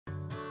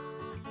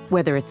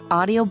Whether it's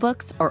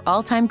audiobooks or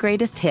all-time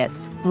greatest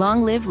hits,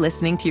 long live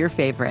listening to your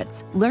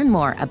favorites. Learn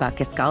more about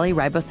Kisqali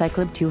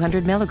Ribociclib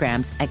 200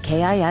 milligrams at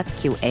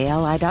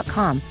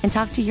KISQALI.com and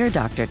talk to your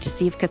doctor to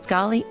see if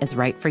Kisqali is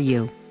right for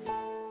you.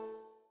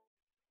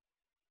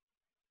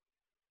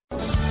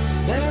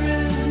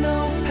 There is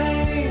no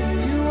pain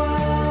you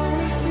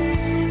are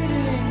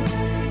receiving.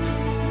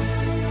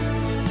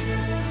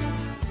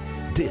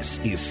 This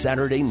is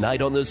Saturday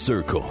Night on the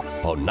Circle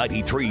on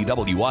 93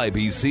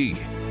 WIBC.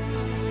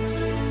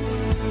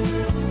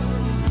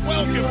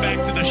 Welcome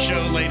back to the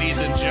show, ladies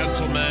and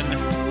gentlemen.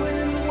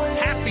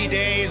 Happy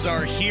days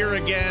are here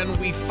again.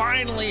 We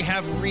finally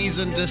have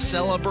reason to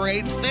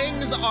celebrate.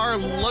 Things are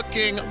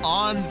looking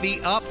on the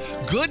up.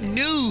 Good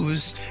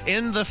news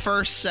in the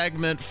first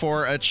segment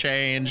for a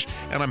change,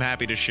 and I'm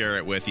happy to share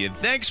it with you.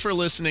 Thanks for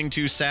listening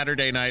to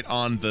Saturday Night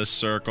on the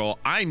Circle.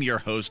 I'm your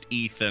host,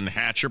 Ethan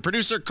Hatcher.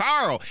 Producer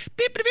Carl,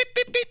 beep, beep, beep,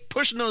 beep, beep,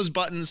 pushing those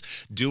buttons,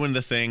 doing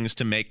the things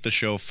to make the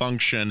show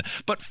function.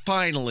 But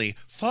finally,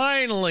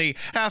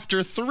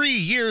 after 3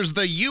 years,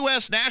 the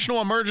U.S.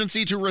 national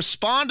emergency to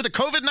respond to the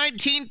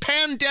COVID-19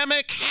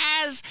 pandemic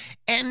has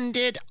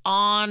ended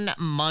on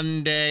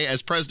Monday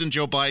as President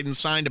Joe Biden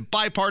signed a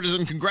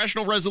bipartisan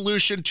congressional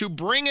resolution to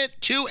bring it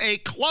to a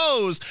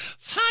close.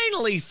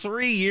 Finally,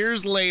 3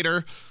 years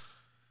later.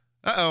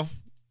 Uh-oh.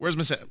 Where's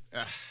my set?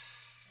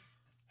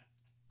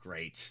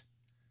 Great.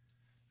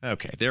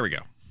 Okay, there we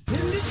go.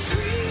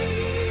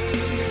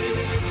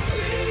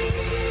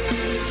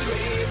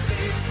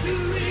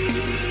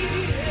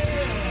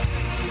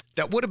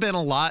 That would have been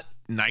a lot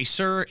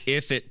nicer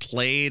if it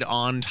played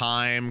on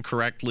time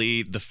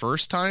correctly the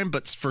first time,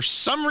 but for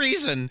some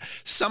reason,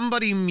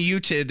 somebody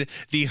muted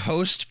the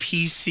host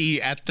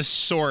PC at the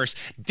source.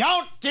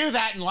 Don't do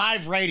that in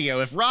live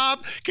radio. If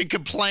Rob can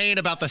complain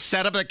about the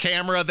setup of the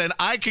camera, then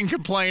I can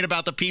complain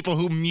about the people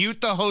who mute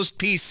the host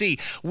PC.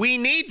 We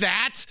need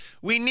that.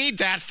 We need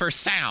that for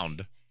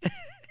sound.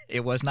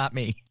 It was not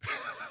me.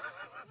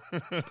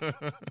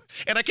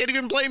 And I can't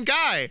even blame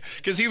Guy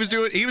because he was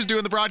doing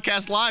the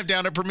broadcast live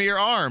down at Premier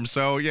Arms,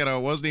 so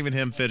it wasn't even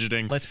him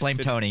fidgeting. Let's blame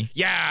Tony.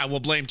 Yeah,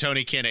 we'll blame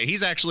Tony Kinnett.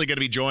 He's actually going to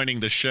be joining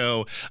the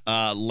show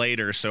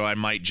later, so I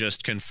might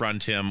just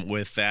confront him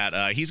with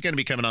that. He's going to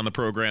be coming on the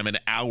program in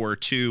hour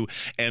 2,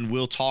 and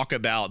we'll talk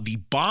about the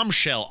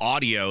bombshell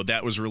audio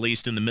that was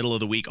released in the middle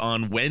of the week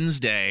on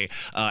Wednesday.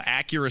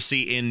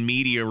 Accuracy in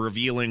media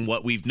revealing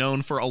what we've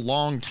known for a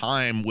long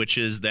time, which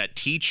is that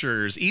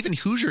teachers, even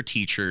Hoosier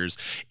teachers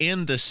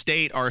in the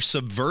state, are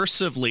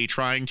subversively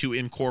trying to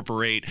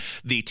incorporate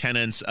the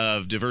tenets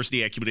of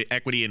diversity,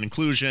 equity, and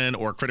inclusion,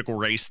 or critical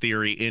race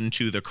theory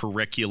into the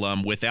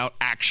curriculum without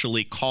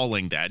actually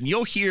calling that. And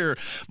you'll hear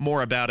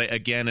more about it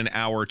again in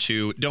hour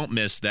 2. Don't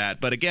miss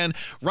that. But again,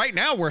 right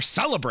now we're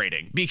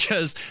celebrating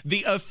because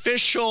the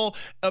official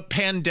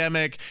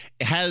pandemic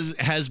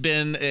has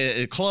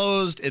been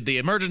closed. The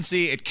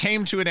emergency, it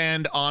came to an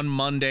end on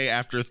Monday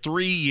after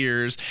 3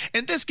 years.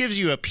 And this gives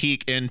you a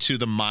peek into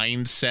the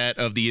mindset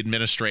of the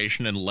administration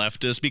and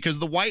leftists, because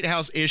the White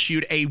House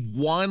issued a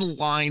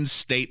one-line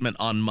statement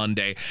on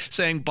Monday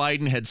saying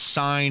Biden had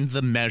signed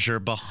the measure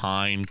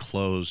behind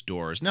closed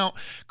doors. Now,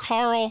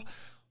 Carl,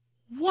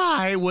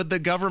 why would the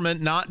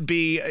government not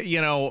be,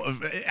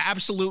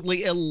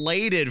 absolutely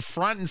elated,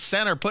 front and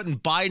center, putting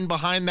Biden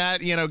behind that,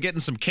 getting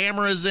some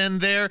cameras in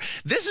there?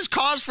 This is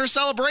cause for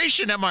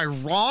celebration. Am I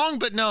wrong?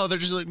 But no, they're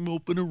just like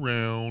moping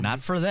around.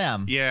 Not for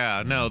them.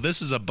 Yeah, no,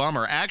 this is a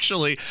bummer.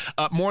 Actually,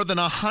 more than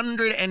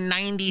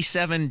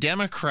 197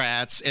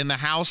 Democrats in the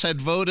House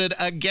had voted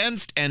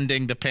against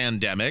ending the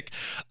pandemic.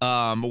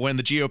 When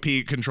the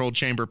GOP-controlled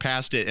chamber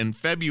passed it in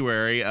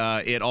February,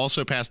 it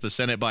also passed the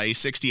Senate by a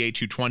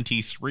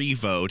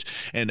 68-23 vote,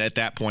 and at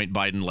that point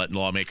Biden let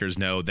lawmakers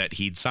know that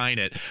he'd sign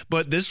it.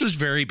 But this was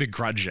very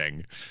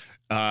begrudging.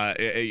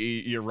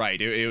 You're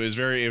right. It was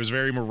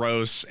very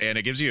morose, and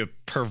it gives you a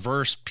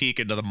perverse peek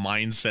into the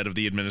mindset of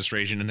the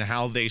administration and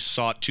how they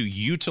sought to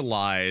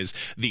utilize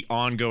the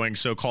ongoing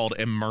so-called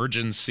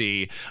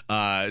emergency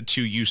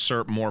to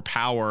usurp more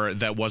power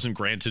that wasn't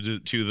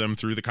granted to them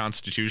through the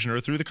Constitution or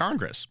through the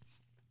Congress.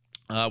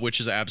 Which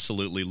is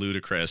absolutely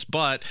ludicrous.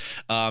 But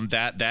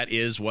that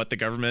is what the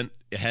government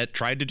had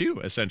tried to do,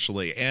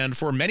 essentially. And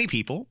for many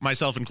people,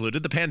 myself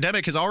included, the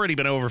pandemic has already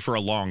been over for a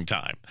long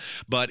time.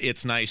 But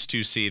it's nice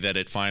to see that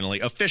it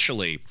finally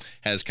officially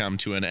has come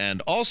to an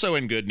end. Also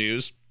in good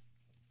news,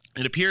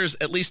 it appears,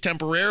 at least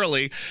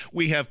temporarily,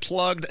 we have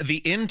plugged the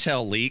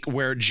intel leak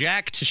where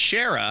Jack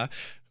Teixeira,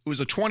 who's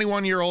a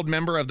 21-year-old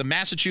member of the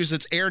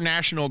Massachusetts Air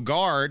National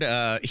Guard.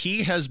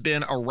 He has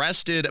been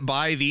arrested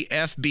by the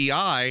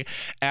FBI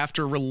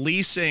after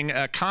releasing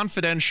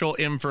confidential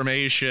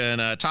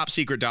information, top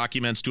secret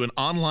documents to an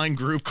online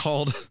group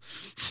called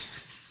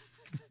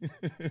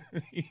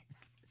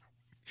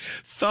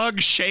Thug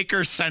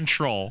Shaker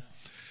Central.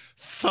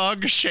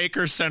 Thug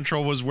Shaker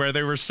Central was where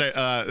they were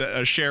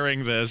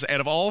sharing this, and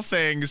of all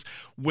things,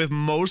 with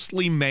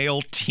mostly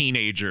male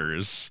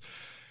teenagers.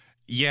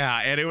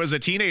 Yeah, and it was a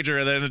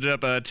teenager that ended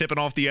up tipping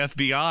off the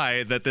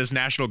FBI that this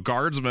National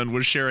Guardsman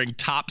was sharing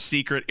top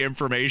secret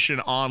information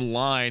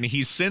online.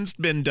 He's since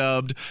been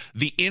dubbed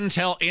the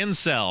Intel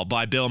Incel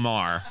by Bill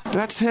Maher.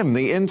 That's him,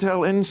 the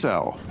Intel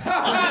Incel.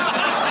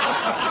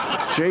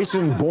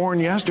 Jason born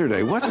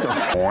yesterday. What the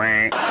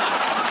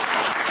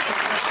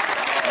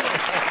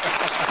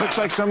Looks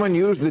like someone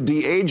used the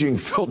de-aging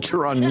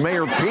filter on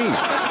Mayor Pete.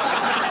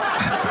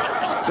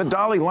 The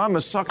Dalai Lama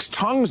sucks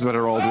tongues that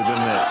are older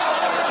than this.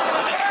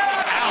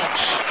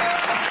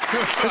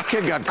 This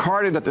kid got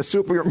carded at the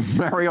Super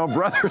Mario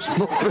Brothers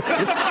movie.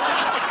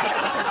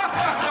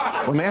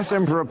 When they asked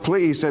him for a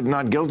plea, he said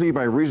not guilty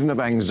by reason of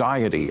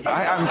anxiety.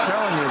 I'm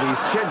telling you,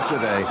 these kids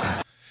today.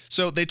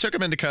 So they took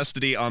him into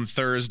custody on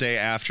Thursday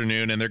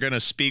afternoon, and they're going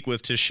to speak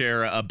with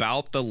Teixeira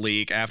about the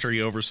leak after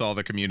he oversaw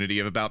the community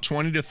of about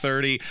 20 to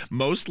 30,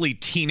 mostly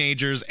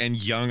teenagers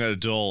and young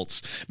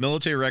adults.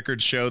 Military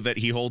records show that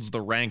he holds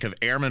the rank of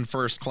Airman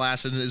First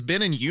Class and has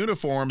been in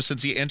uniform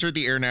since he entered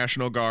the Air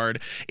National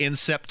Guard in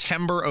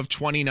September of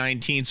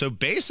 2019. So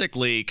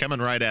basically,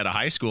 coming right out of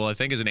high school, I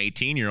think as an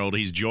 18-year-old,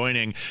 he's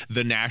joining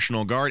the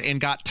National Guard and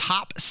got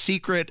top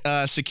secret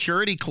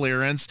security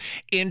clearance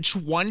in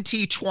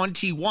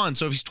 2021.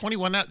 So if he's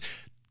 21 now.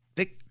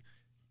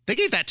 They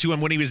gave that to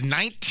him when he was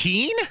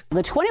 19?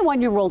 The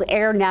 21-year-old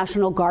Air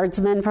National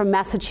Guardsman from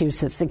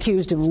Massachusetts,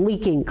 accused of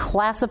leaking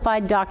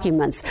classified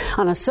documents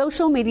on a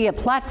social media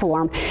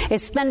platform,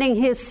 is spending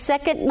his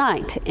second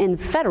night in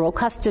federal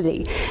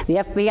custody. The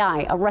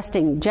FBI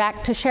arresting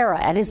Jack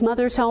Teixeira at his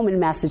mother's home in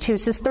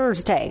Massachusetts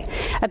Thursday.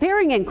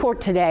 Appearing in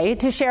court today,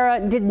 Teixeira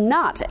did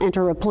not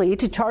enter a plea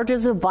to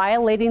charges of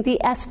violating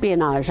the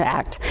Espionage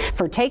Act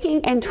for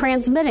taking and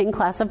transmitting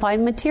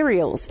classified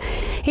materials.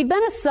 He'd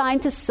been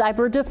assigned to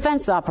cyber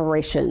defense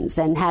operations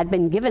and had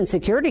been given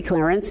security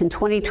clearance in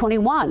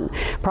 2021.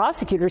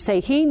 Prosecutors say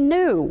he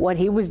knew what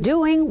he was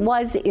doing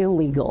was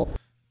illegal.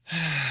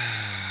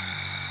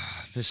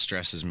 This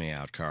stresses me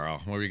out, Carl.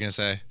 What were you going to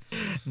say?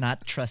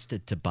 Not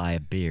trusted to buy a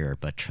beer,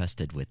 but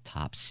trusted with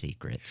top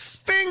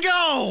secrets.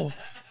 Bingo!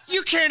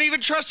 You can't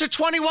even trust a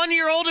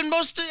 21-year-old and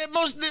most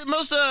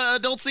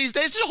adults these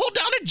days to hold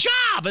down a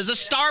job as a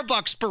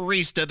Starbucks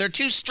barista. They're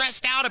too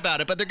stressed out about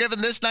it, but they're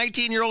giving this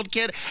 19-year-old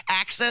kid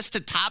access to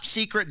top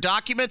secret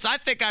documents. I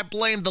think I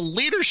blame the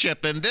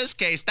leadership in this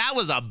case. That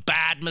was a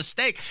bad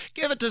mistake.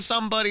 Give it to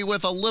somebody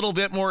with a little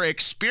bit more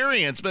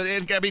experience. But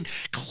I mean,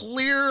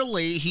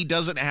 clearly he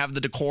doesn't have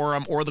the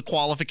decorum or the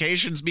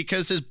qualifications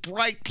because his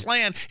brilliant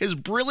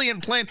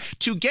plan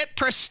to get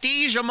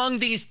prestige among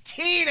these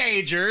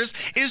teenagers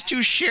is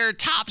to share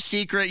top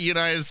secret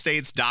United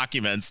States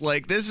documents.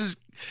 Like this is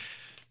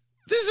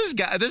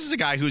a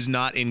guy who's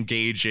not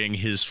engaging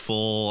his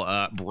full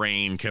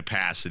brain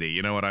capacity.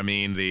 You know what I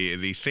mean?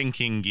 The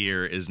thinking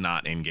gear is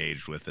not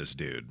engaged with this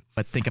dude.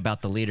 But think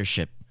about the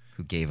leadership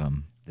who gave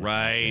him.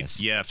 Right. Access.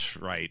 Yes.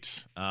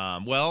 Right.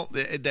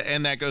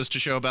 And that goes to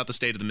show about the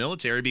state of the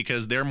military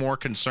because they're more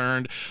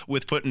concerned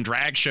with putting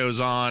drag shows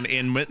on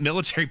in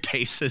military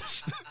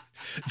bases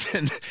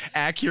than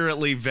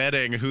accurately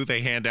vetting who they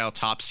hand out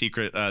top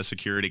secret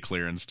security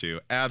clearance to.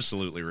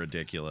 Absolutely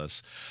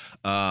ridiculous.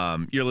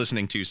 You're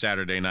listening to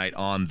Saturday Night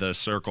on The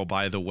Circle.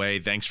 By the way,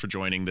 thanks for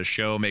joining the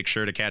show. Make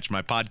sure to catch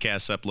my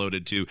podcasts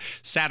uploaded to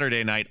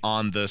Saturday Night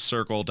on The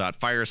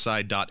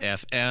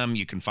Circle.fireside.fm.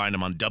 You can find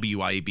them on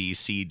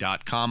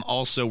WIBC.com.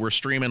 Also, we're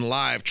streaming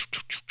live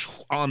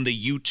on the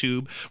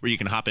YouTube where you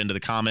can hop into the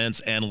comments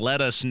and let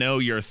us know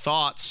your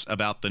thoughts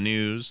about the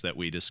news that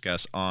we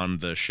discuss on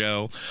the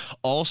show.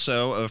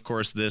 Also, of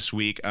course, this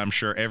week, I'm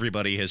sure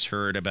everybody has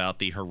heard about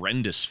the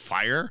horrendous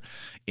fire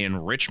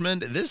in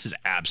Richmond. This is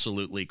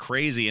absolutely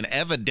crazy. And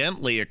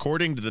evidently,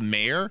 according to the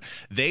mayor,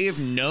 they've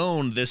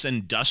known this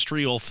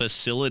industrial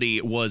facility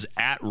was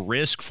at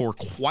risk for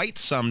quite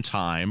some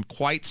time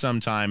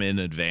in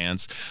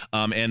advance.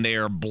 And they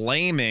are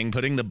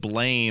putting the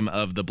blame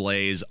of the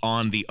blaze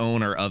on the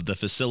owner of the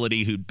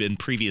facility who'd been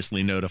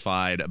previously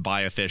notified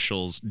by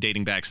officials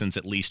dating back since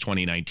at least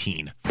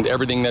 2019.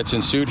 Everything that's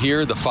ensued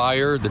here, the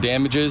fire, the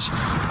damages,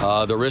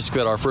 the risk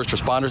that our first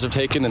responders have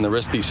taken and the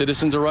risk these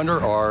citizens are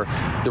under are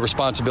the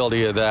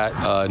responsibility of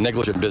that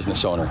negligent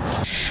business owner.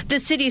 The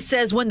city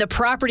says when the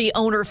property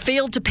owner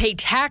failed to pay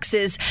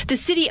taxes, the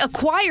city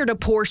acquired a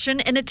portion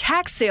in a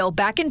tax sale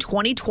back in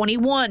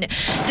 2021.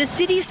 The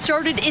city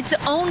started its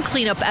own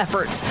cleanup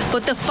efforts,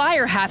 but the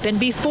fire happened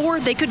before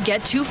they could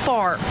get too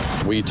far.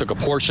 We took a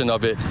portion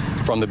of it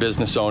from the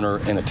business owner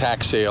in a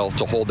tax sale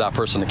to hold that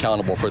person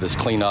accountable for this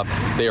cleanup.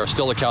 They are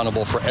still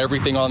accountable for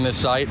everything on this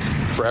site,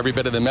 for every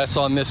bit of the mess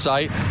on this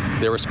site.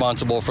 They're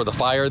responsible for the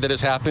fire that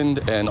has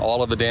happened and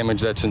all of the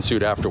damage that's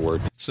ensued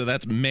afterward. So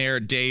that's Mayor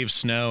Dave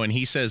Snow, and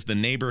he says the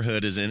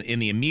neighborhood is in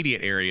the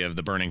immediate area of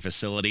the burning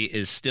facility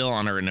is still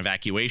under an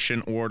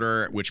evacuation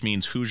order, which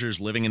means Hoosiers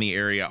living in the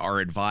area are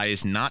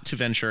advised not to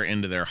venture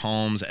into their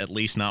homes, at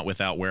least not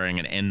without wearing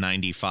an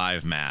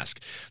N95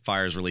 mask.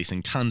 Fire is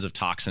releasing tons of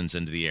toxins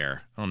into the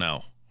air. Oh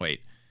no,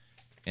 wait.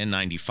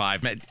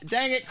 N95.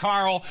 Dang it,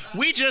 Carl.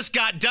 We just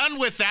got done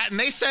with that, and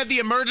they said the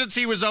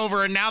emergency was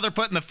over, and now they're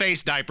putting the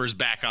face diapers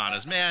back on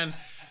us. Man,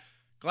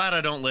 Glad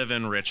I don't live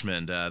in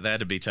Richmond.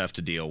 That'd be tough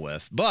to deal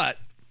with. But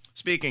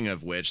speaking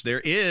of which,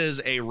 there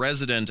is a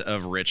resident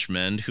of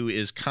Richmond who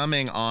is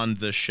coming on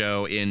the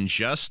show in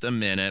just a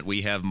minute.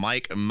 We have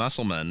Mike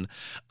Musselman,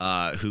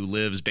 who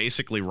lives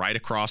basically right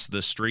across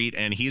the street,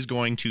 and he's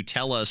going to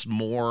tell us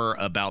more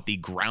about the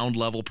ground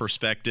level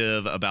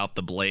perspective about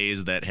the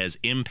blaze that has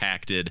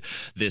impacted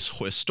this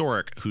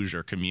historic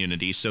Hoosier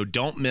community. So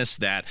don't miss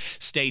that.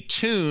 Stay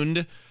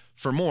tuned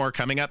for more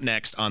coming up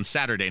next on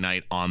Saturday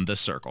Night on The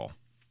Circle.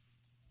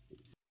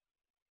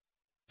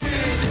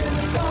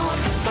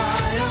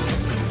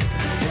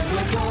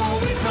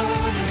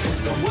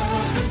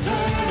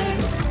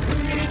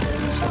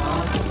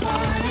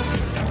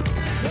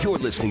 You're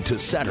listening to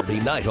Saturday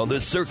Night on The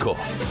Circle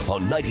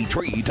on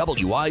 93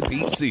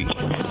 WIBC.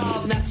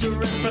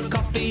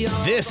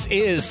 This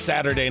is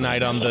Saturday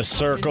Night on The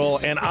Circle,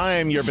 and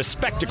I'm your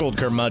bespectacled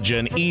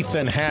curmudgeon,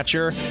 Ethan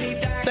Hatcher.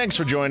 Thanks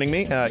for joining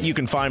me. You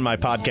can find my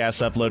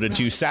podcasts uploaded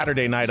to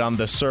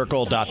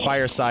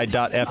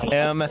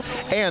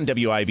SaturdayNightOnTheCircle.fireside.fm and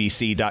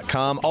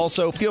WIBC.com.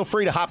 Also, feel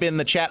free to hop in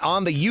the chat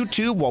on the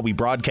YouTube while we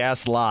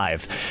broadcast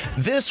live.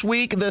 This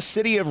week, the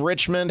city of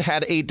Richmond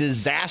had a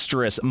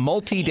disastrous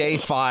multi-day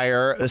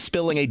fire,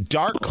 spilling a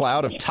dark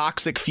cloud of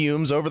toxic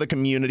fumes over the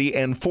community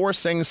and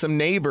forcing some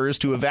neighbors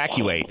to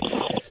evacuate.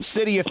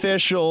 City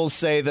officials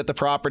say that the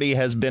property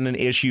has been an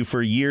issue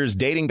for years,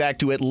 dating back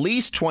to at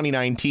least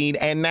 2019,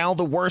 and now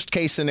the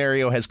worst-case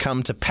scenario has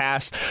come to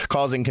pass,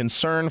 causing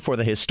concern for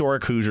the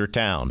historic Hoosier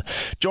town.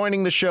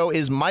 Joining the show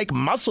is Mike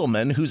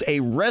Musselman, who's a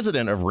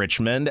resident of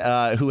Richmond,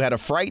 who had a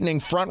frightening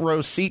front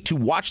row seat to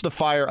watch the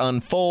fire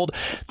unfold.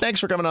 Thanks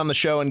for coming on the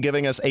show and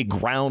giving us a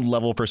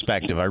ground-level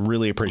perspective. I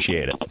really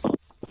appreciate it.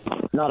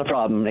 Not a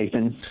problem,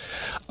 Nathan.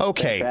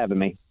 Okay. Thanks for having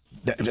me.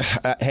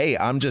 Hey,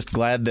 I'm just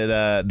glad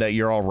that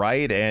you're all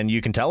right and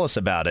you can tell us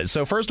about it.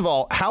 So first of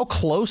all, how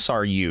close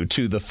are you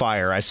to the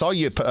fire? I saw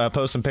you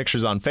post some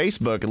pictures on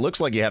Facebook. It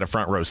looks like you had a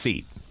front row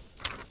seat.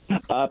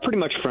 Pretty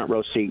much front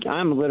row seat.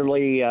 I'm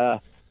literally,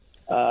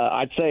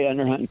 I'd say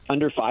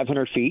under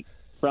 500 feet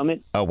from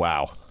it. Oh,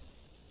 wow.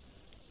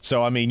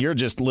 So, I mean, you're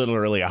just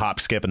literally a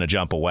hop, skip, and a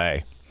jump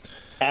away.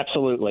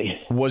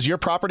 Absolutely. Was your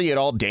property at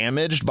all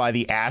damaged by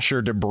the ash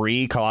or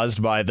debris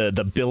caused by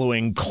the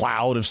billowing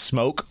cloud of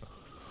smoke?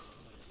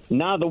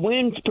 No, the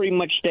winds pretty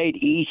much stayed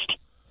east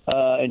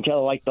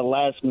until like the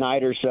last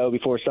night or so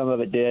before some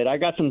of it did. I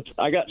got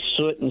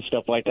soot and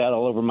stuff like that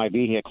all over my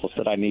vehicles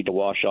that I need to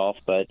wash off.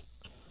 But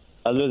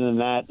other than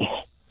that,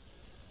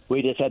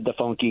 we just had the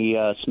funky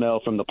smell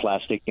from the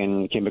plastic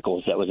and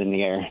chemicals that was in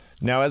the air.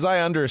 Now, as I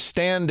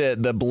understand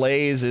it, the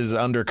blaze is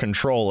under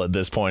control at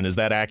this point. Is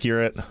that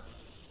accurate?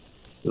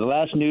 The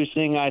last news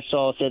thing I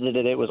saw said that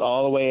it was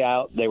all the way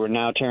out. They were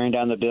now tearing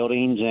down the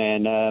buildings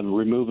and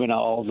removing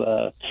all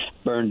the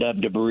burned up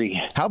debris.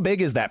 How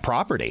big is that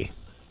property?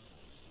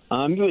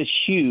 It was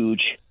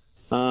huge.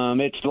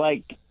 It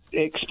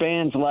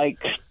expands like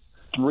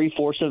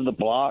 3/4 of the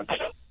block.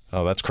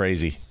 Oh, that's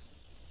crazy.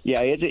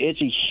 Yeah,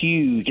 it's a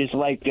huge. It's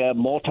like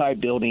multi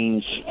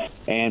buildings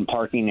and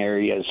parking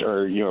areas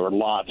or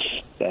lots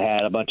that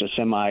had a bunch of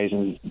semis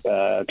and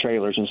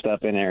trailers and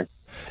stuff in there.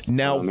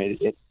 Now.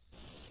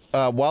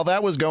 While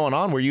that was going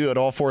on, were you at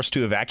all forced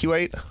to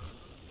evacuate?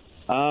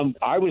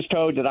 I was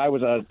told that I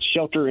was a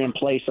shelter in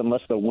place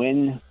unless the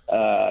wind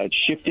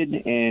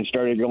shifted and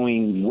started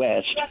going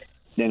west.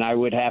 Then I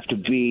would have to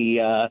be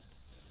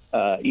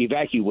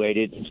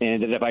evacuated,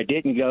 and that if I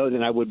didn't go,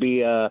 then I would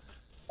be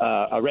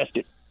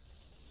arrested.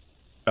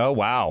 Oh,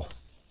 wow.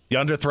 You're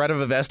under threat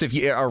of arrest if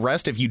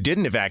you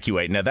didn't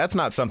evacuate. Now, that's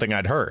not something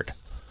I'd heard.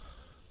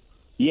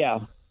 Yeah.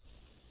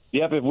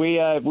 Yep. If we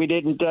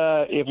didn't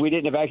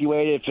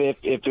evacuate,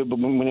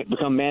 when it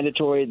become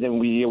mandatory,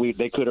 then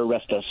they could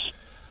arrest us.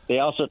 They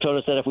also told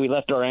us that if we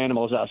left our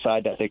animals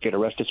outside, that they could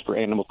arrest us for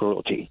animal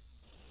cruelty.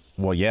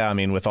 Well, yeah, I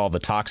mean, with all the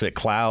toxic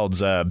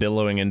clouds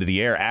billowing into the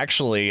air.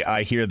 Actually,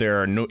 I hear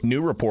there are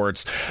new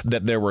reports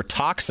that there were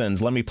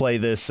toxins. Let me play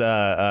this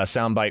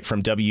soundbite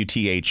from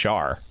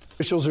WTHR.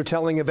 Officials are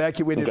telling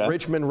evacuated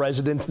Richmond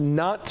residents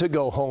not to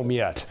go home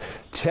yet.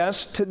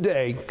 Tests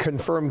today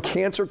confirm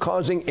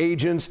cancer-causing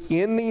agents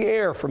in the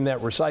air from that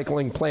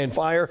recycling plant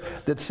fire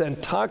that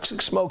sent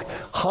toxic smoke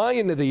high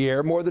into the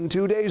air more than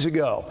 2 days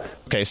ago.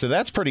 Okay, so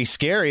that's pretty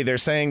scary. They're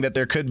saying that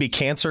there could be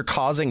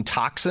cancer-causing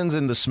toxins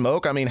in the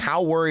smoke. I mean,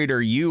 how worried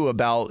are you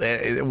about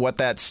what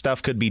that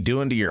stuff could be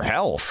doing to your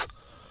health?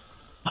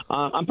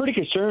 I'm pretty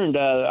concerned.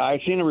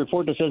 I've seen a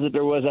report that says that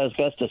there was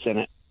asbestos in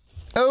it.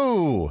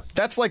 Oh,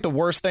 that's like the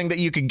worst thing that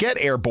you could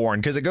get airborne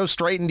because it goes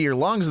straight into your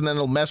lungs and then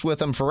it'll mess with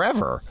them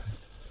forever.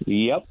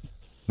 Yep.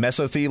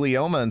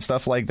 Mesothelioma and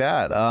stuff like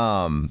that.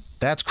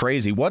 That's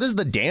crazy. What does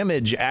the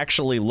damage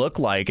actually look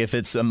like if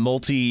it's a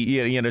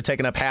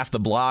taking up half the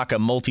block, a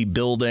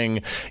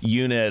multi-building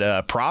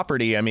unit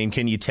property? I mean,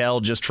 can you tell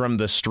just from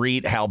the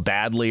street how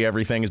badly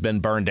everything has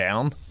been burned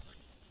down?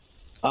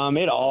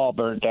 It all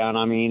burnt down.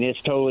 I mean,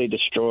 it's totally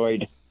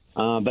destroyed.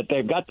 But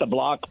they've got the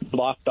block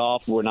blocked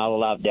off. We're not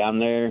allowed down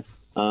there.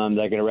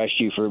 They can arrest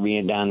you for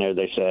being down there,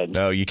 they said.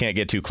 Oh, you can't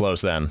get too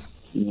close then.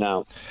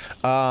 No.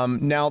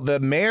 Now, the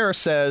mayor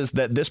says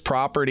that this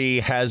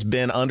property has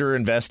been under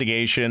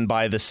investigation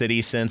by the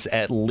city since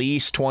at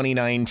least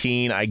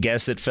 2019. I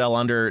guess it fell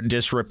under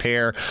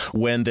disrepair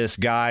when this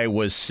guy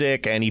was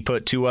sick and he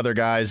put 2 other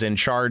guys in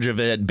charge of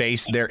it,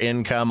 based their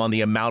income on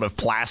the amount of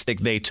plastic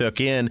they took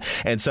in,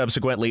 and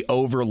subsequently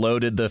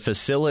overloaded the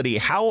facility.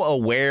 How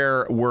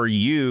aware were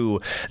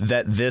you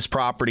that this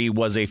property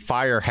was a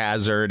fire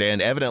hazard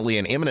and evidently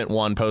an imminent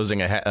one,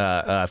 posing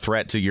a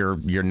threat to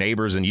your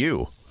neighbors and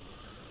you?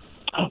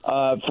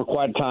 For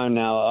quite a time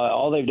now.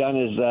 All they've done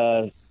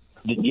is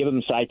give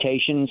them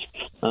citations.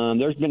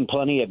 There's been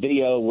plenty of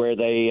video where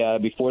they,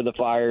 before the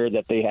fire,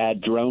 that they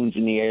had drones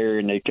in the air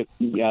and they took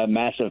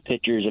massive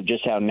pictures of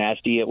just how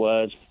nasty it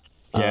was.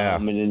 Yeah.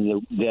 And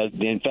then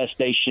the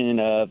infestation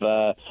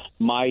of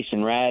mice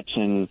and rats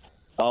and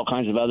all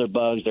kinds of other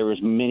bugs. There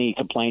was many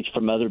complaints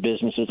from other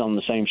businesses on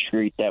the same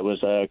street that was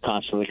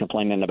constantly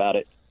complaining about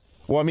it.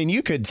 Well, I mean,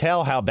 you could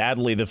tell how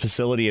badly the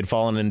facility had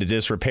fallen into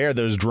disrepair.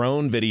 Those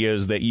drone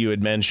videos that you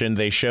had mentioned,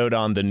 they showed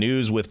on the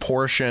news with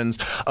portions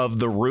of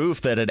the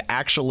roof that had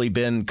actually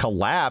been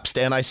collapsed.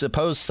 And I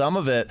suppose some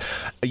of it,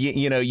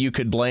 you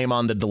could blame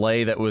on the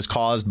delay that was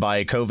caused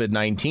by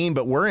COVID-19.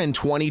 But we're in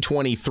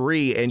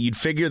 2023, and you'd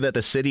figure that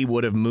the city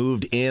would have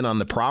moved in on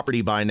the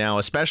property by now,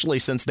 especially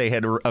since they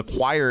had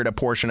acquired a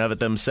portion of it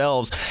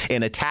themselves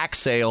in a tax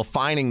sale,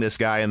 fining this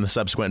guy in the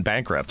subsequent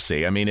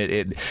bankruptcy. I mean,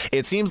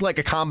 it seems like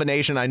a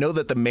combination. I know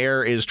that the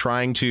mayor is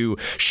trying to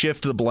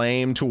shift the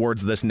blame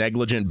towards this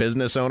negligent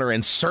business owner,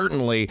 and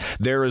certainly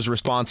there is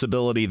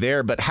responsibility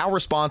there. But how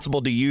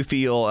responsible do you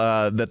feel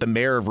that the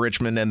mayor of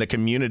Richmond and the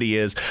community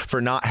is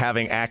for not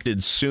having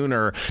acted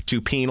sooner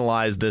to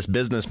penalize this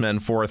businessman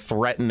for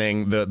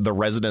threatening the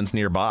residents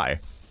nearby?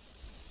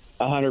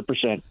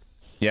 100%.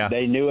 Yeah.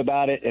 They knew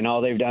about it, and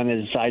all they've done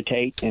is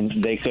citate, and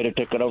they could have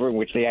took it over,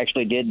 which they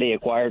actually did. They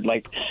acquired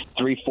like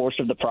 3/4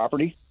 of the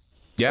property,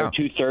 or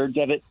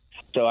 2/3 of it.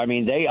 So, I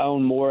mean, they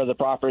own more of the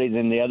property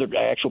than the other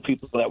actual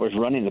people that was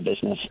running the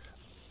business.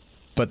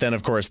 But then,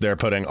 of course, they're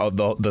putting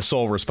the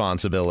sole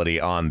responsibility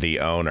on the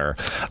owner.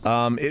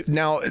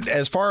 Now,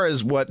 as far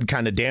as what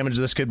kind of damage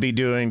this could be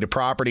doing to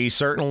property,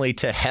 certainly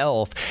to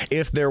health,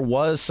 if there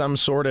was some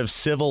sort of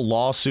civil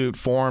lawsuit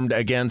formed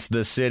against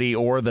the city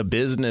or the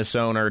business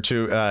owner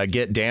to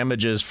get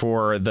damages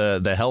for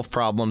the health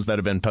problems that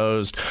have been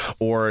posed,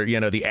 or,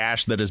 the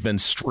ash that has been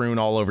strewn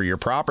all over your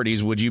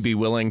properties, would you be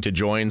willing to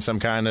join some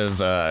kind of,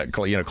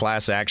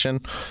 class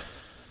action?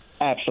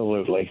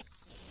 Absolutely.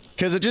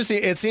 Because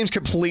it seems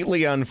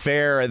completely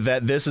unfair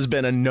that this has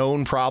been a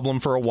known problem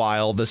for a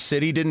while. The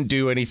city didn't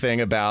do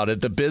anything about it.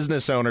 The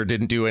business owner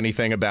didn't do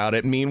anything about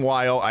it.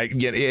 Meanwhile,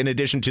 in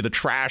addition to the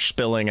trash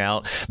spilling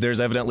out,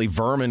 there's evidently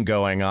vermin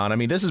going on. I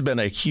mean, this has been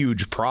a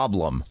huge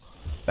problem.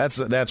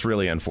 That's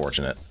really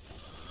unfortunate.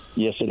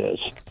 Yes, it is.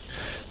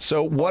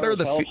 So what are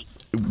the...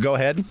 Go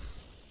ahead.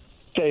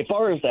 So as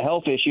far as the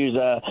health issues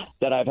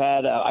that I've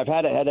had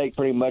a headache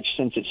pretty much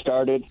since it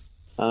started.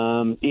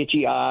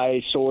 Itchy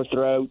eyes, sore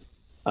throat.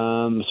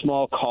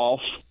 Small cough,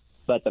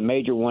 but the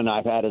major one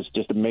I've had is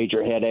just a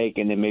major headache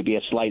and then maybe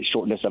a slight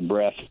shortness of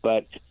breath.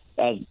 But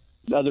as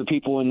other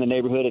people in the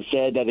neighborhood have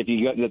said, that if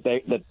you go,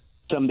 that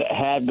some that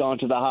have gone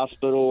to the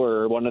hospital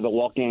or one of the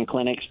walk-in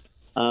clinics,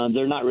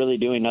 they're not really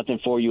doing nothing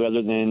for you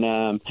other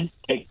than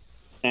take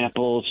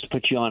samples to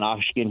put you on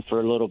oxygen for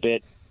a little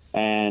bit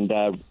and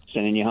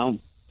sending you home.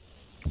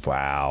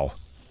 Wow.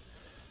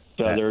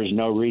 So there's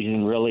no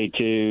reason really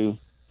to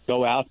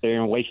go out there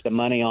and waste the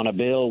money on a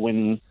bill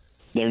when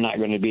they're not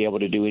going to be able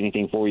to do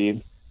anything for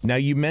you. Now,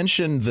 you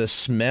mentioned the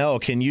smell.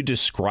 Can you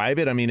describe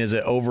it? I mean, is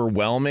it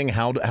overwhelming?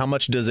 How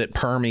much does it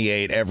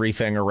permeate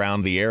everything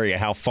around the area?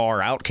 How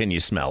far out can you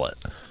smell it?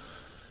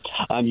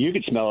 You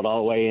could smell it all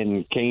the way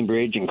in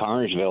Cambridge and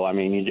Connersville. I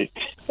mean,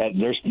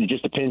 it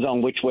just depends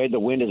on which way the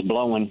wind is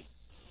blowing.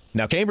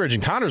 Now, Cambridge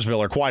and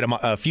Connersville are quite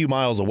a few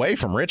miles away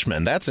from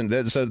Richmond.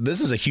 So this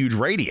is a huge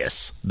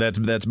radius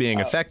that's being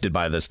affected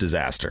by this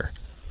disaster.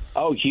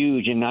 Oh,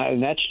 huge. And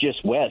that's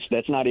just west.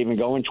 That's not even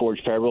going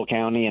towards Federal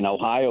County and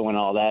Ohio and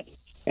all that,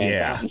 and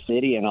Fountain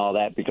City and all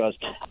that, because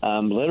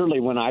literally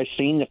when I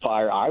seen the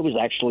fire, I was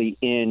actually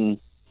in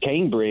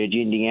Cambridge,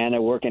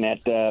 Indiana, working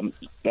at the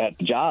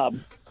job,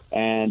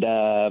 and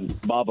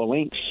Bob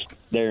O'Link's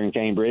there in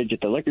Cambridge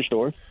at the liquor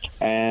store.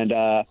 And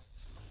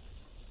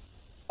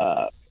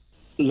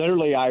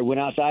literally I went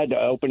outside to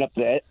open up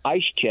the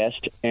ice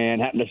chest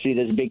and happened to see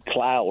this big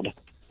cloud.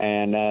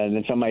 And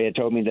then somebody had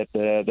told me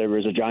that there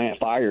was a giant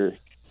fire,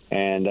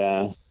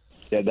 and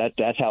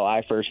that's how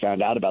I first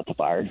found out about the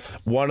fire.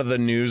 One of the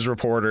news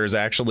reporters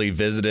actually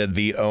visited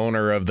the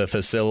owner of the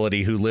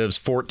facility, who lives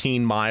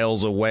 14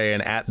 miles away,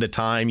 and at the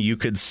time you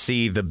could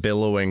see the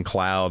billowing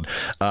cloud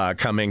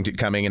coming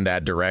in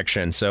that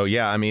direction. So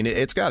yeah, I mean,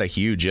 it's got a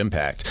huge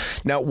impact.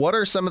 Now, what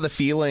are some of the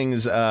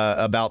feelings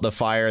about the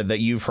fire that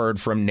you've heard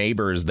from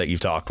neighbors that you've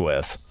talked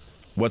with?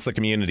 What's the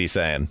community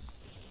saying?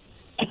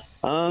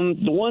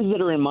 The ones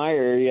that are in my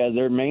area,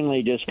 they're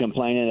mainly just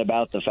complaining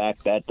about the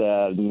fact that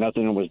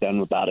nothing was done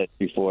about it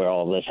before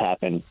all this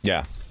happened.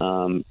 Yeah.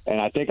 And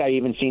I think I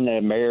even seen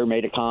the mayor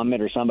made a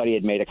comment, or somebody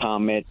had made a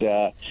comment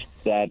that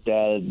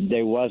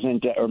they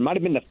wasn't, or it might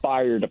have been the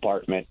fire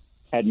department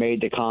had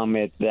made the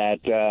comment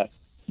that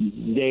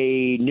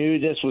they knew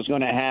this was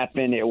going to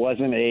happen. It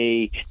wasn't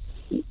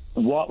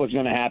what was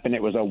going to happen.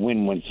 It was a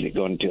when was it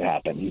going to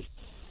happen.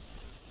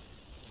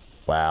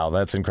 Wow,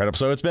 that's incredible.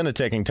 So it's been a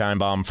ticking time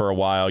bomb for a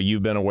while.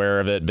 You've been aware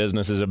of it.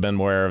 Businesses have been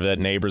aware of it.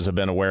 Neighbors have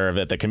been aware of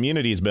it. The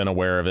community's been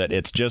aware of it.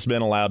 It's just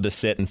been allowed to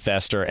sit and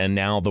fester, and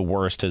now the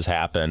worst has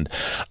happened.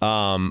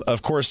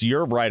 Of course,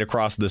 you're right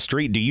across the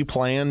street. Do you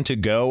plan to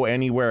go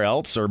anywhere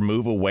else or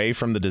move away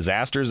from the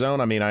disaster zone?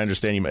 I mean, I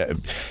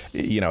understand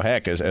you know,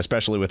 heck,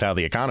 especially with how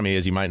the economy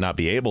is, you might not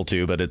be able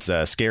to, but it's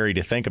scary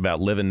to think about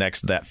living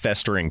next to that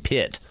festering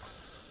pit.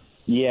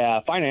 Yeah,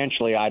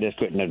 financially, I just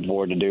couldn't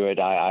afford to do it.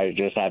 I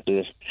just have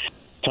to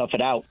tough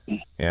it out.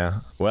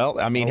 Yeah. Well,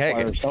 I mean,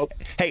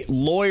 hey,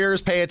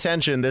 lawyers, pay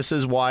attention. This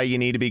is why you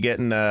need to be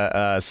getting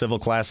a civil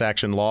class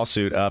action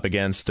lawsuit up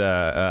against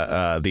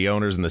the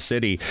owners in the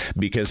city,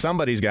 because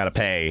somebody's got to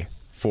pay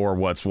for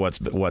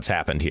what's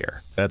happened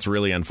here. That's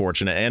really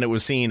unfortunate, and it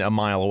was seen a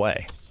mile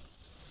away.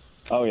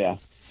 Oh yeah.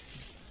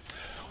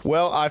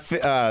 Well,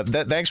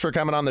 thanks for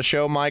coming on the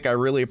show, Mike. I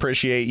really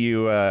appreciate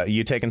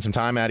you taking some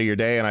time out of your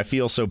day, and I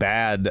feel so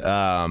bad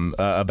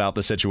about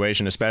the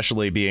situation,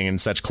 especially being in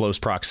such close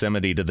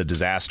proximity to the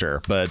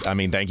disaster. But, I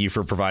mean, thank you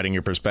for providing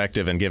your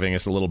perspective and giving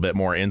us a little bit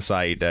more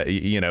insight,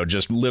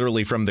 just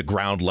literally from the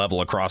ground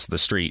level across the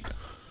street.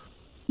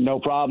 No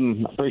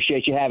problem.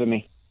 Appreciate you having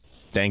me.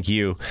 Thank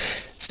you.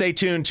 Stay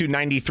tuned to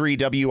 93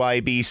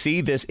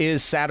 WIBC. This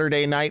is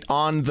Saturday Night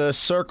on the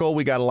Circle.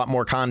 We got a lot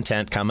more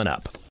content coming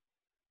up.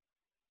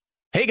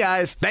 Hey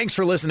guys, thanks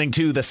for listening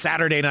to the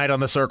Saturday Night on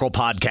the Circle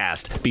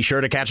podcast. Be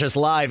sure to catch us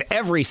live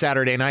every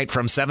Saturday night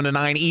from 7 to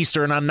 9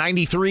 Eastern on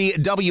 93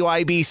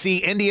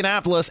 WIBC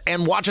Indianapolis,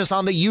 and watch us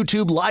on the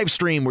YouTube live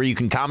stream where you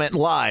can comment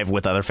live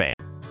with other fans.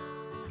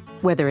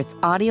 Whether it's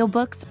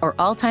audiobooks or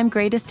all-time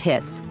greatest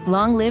hits,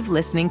 long live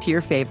listening to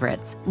your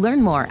favorites. Learn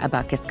more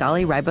about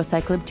Kisqali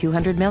Ribociclib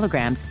 200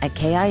 milligrams at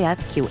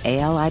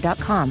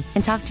KISQALI.com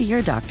and talk to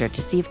your doctor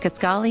to see if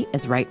Kisqali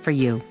is right for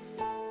you.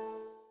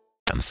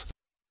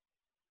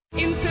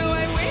 And so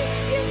I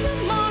wake in the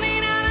morning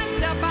and I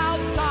step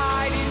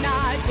outside and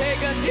I take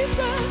a deep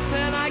breath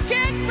and I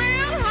get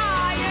real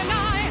high and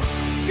I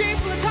scream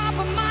from the top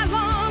of my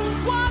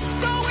lungs, what's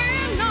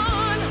going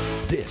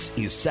on? This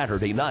is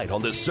Saturday Night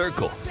on the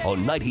Circle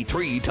on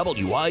 93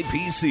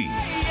 WIBC.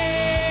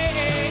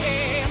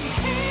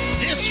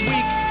 This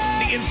week,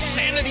 the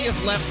insanity of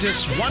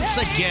leftists once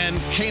again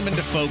came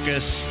into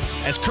focus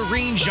as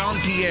Karine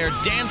Jean-Pierre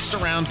danced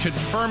around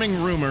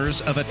confirming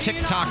rumors of a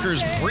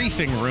TikToker's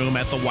briefing room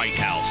at the White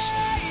House.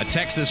 A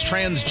Texas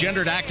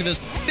transgendered activist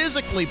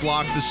physically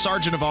blocked the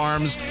Sergeant of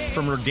Arms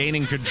from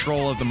regaining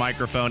control of the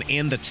microphone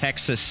in the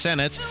Texas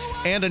Senate,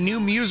 and a new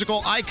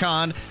musical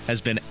icon has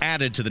been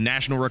added to the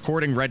National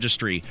Recording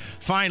Registry.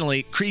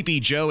 Finally, Creepy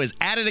Joe is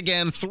at it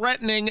again,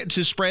 threatening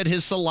to spread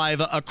his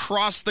saliva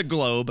across the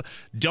globe.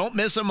 Don't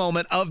miss a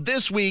moment of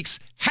this week's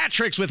Hat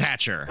Tricks with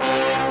Hatcher.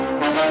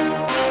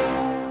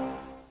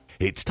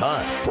 It's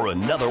time for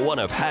another one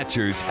of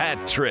Hatcher's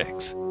Hat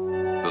Tricks.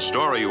 The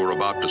story you are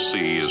about to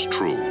see is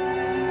true.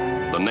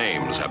 The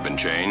names have been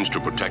changed to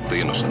protect the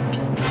innocent.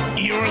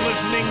 You're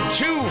listening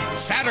to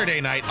Saturday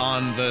Night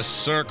on the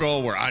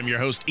Circle, where I'm your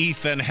host,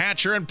 Ethan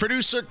Hatcher, and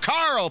producer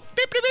Carl,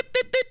 beep, beep, beep,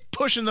 beep, beep,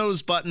 pushing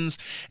those buttons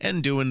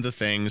and doing the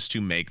things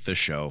to make the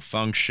show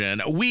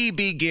function. We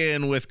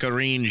begin with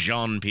Karine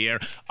Jean-Pierre.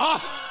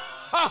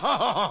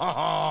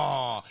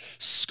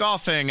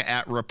 Scoffing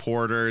at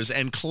reporters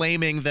and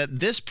claiming that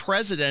this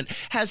president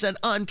has an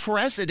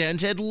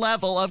unprecedented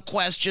level of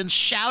questions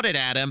shouted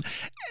at him,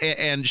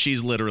 and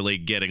she's literally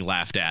getting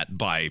laughed at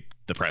by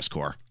the press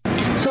corps.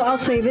 So I'll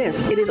say this.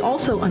 It is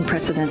also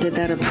unprecedented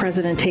that a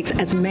president takes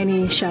as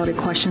many shouted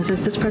questions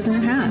as this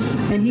president has.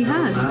 And he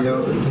has. I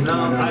don't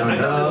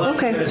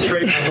okay.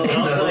 Straight I'll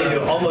tell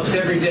you almost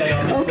every day.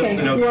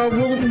 Okay.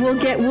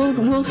 Well,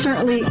 we'll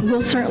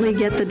certainly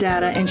get the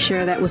data and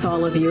share that with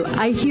all of you.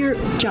 I hear,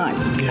 John,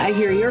 I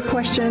hear your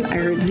question. I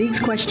heard Zeke's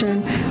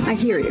question. I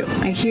hear you.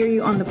 I hear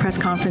you on the press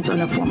conference,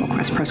 on a formal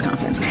press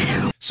conference.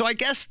 So I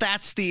guess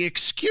that's the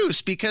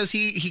excuse, because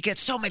he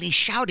gets so many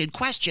shouted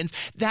questions.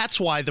 That's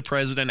why the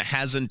president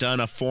hasn't done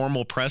a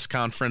formal press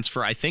conference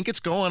for, I think it's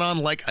going on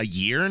like a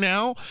year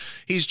now.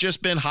 He's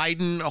just been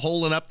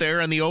holding up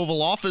there in the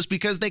Oval Office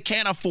because they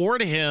can't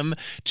afford him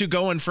to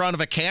go in front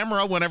of a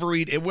camera. Whenever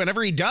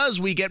he does,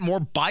 we get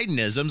more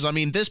Bidenisms. I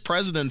mean, this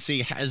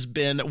presidency has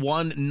been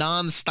one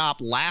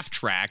nonstop laugh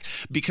track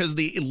because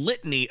the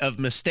litany of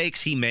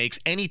mistakes he makes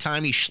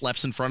anytime he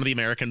schleps in front of the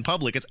American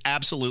public. It's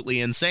absolutely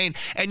insane.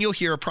 And you'll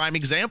hear a prime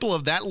example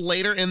of that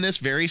later in this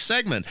very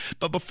segment.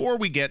 But before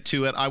we get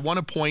to it, I want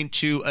to point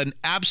to an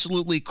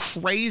absolutely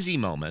crazy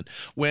moment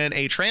when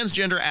a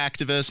transgender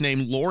activist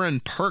named Lauren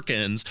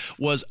Perkins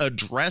was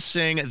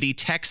addressing the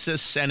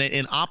Texas Senate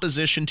in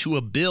opposition to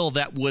a bill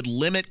that would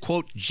limit,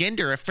 quote,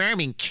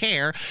 gender-affirming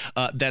care,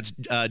 that's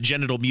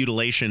genital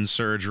mutilation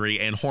surgery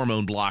and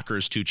hormone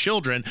blockers to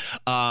children.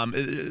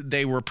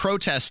 They were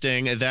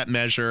protesting that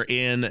measure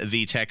in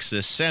the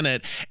Texas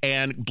Senate,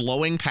 and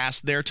blowing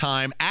past their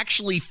time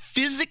actually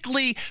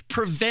physically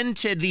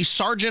prevented the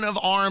sergeant of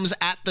arms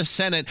at the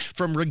Senate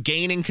from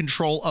regaining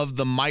control of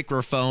the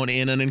microphone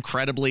in an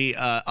incredibly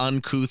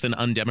uncouth and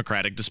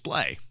undemocratic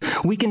display.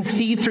 We can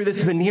see through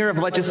this veneer of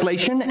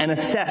legislation and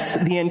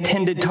assess the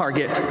intended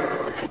target,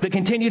 the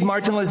continued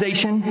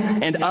marginalization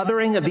and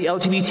othering of the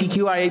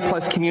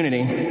LGBTQIA+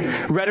 community.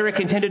 Rhetoric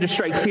intended to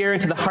strike fear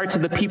into the hearts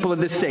of the people of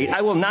this state.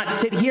 I will not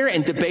sit here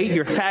and debate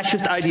your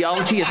fascist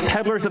ideology, as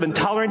peddlers of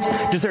intolerance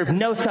deserve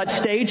no such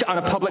stage on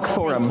a public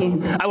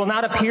forum. I will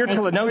not appeal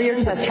to the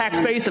notions of tax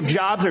base, of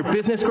jobs, or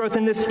business growth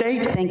in this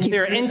state. They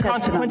are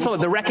inconsequential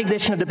of the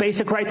recognition of the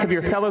basic rights of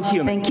your fellow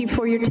human. Thank you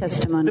for your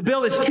testimony. The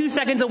bill is 2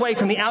 seconds away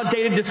from the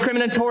outdated,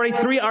 discriminatory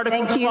 3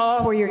 articles of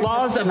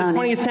laws of the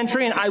 20th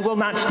century, and I will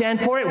not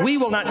stand for it. We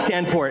will not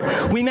stand for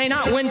it. We may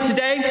not win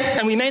today,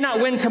 and we may not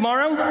win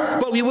tomorrow,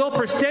 but we will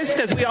persist,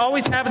 as we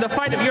always have, in the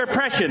fight of your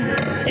oppression.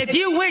 If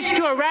you wish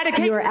to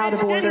eradicate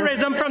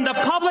transgenderism from the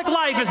public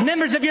life, as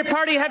members of your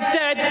party have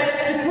said,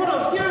 to put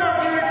a few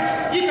of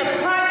yours, you can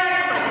pry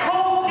that from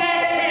cold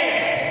dead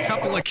hands.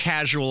 Couple of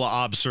casual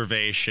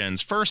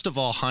observations. First of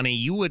all, honey,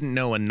 you wouldn't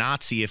know a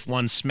Nazi if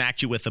one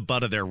smacked you with the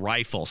butt of their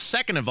rifle.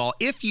 Second of all,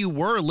 if you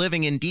were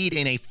living indeed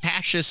in a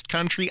fascist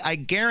country, I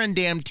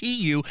guarantee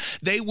you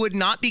they would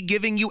not be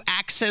giving you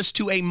access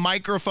to a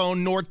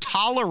microphone nor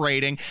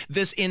tolerating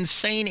this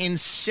insane,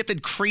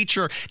 insipid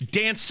creature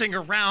dancing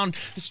around,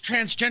 this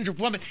transgender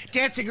woman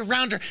dancing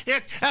around her,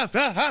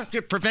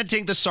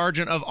 preventing the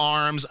sergeant of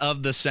arms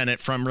of the Senate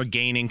from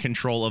regaining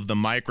control of the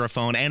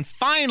microphone. And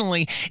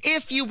finally,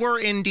 if you were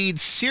indeed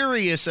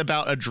serious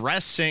about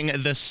addressing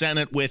the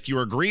Senate with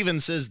your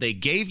grievances, they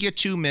gave you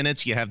 2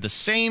 minutes. You have the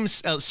same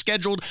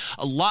scheduled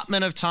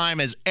allotment of time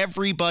as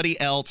everybody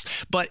else,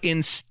 but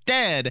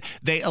instead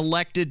they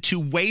elected to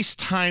waste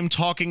time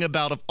talking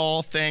about, of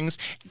all things,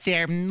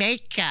 their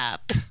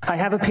makeup. I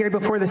have appeared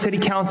before the city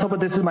council, but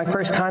this is my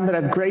first time that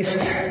I've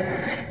graced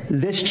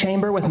this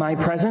chamber with my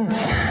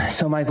presence,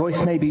 so my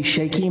voice may be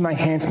shaky, my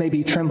hands may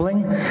be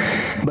trembling,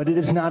 but it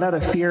is not out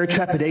of fear or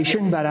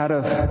trepidation, but out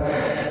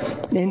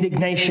of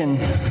indignation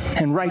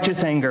and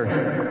righteous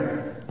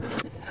anger.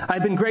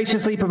 I've been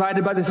graciously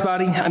provided by this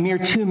body a mere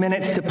 2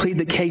 minutes to plead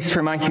the case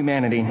for my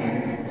humanity.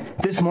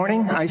 This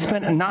morning, I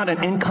spent not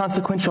an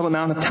inconsequential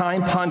amount of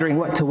time pondering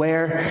what to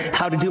wear,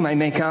 how to do my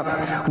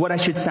makeup, what I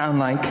should sound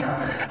like,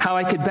 how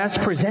I could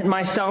best present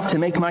myself to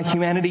make my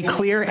humanity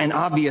clear and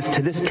obvious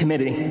to this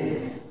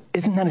committee.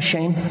 Isn't that a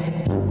shame?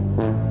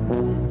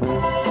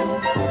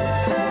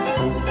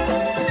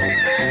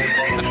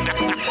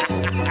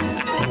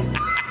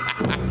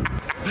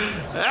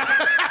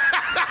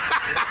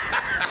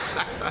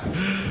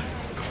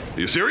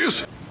 You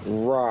serious?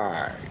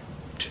 Right.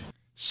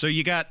 So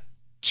you got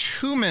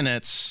 2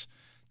 minutes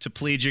to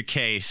plead your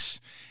case,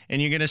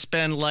 and you're going to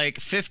spend like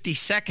 50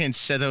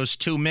 seconds of those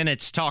 2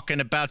 minutes talking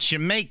about your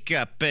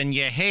makeup and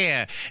your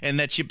hair, and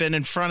that you've been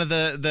in front of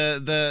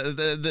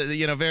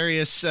the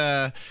various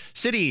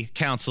city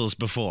councils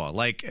before.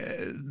 Like,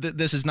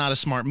 this is not a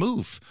smart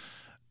move.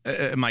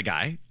 My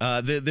guy,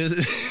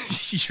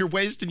 you're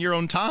wasting your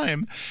own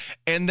time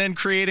and then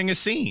creating a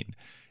scene.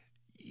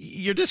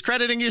 You're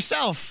discrediting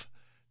yourself.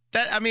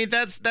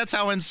 That's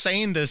how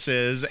insane this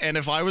is. And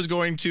if I was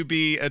going to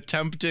be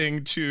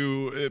attempting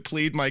to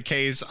plead my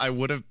case, I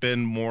would have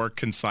been more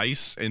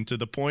concise and to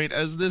the point,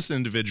 as this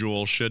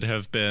individual should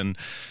have been,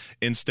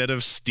 instead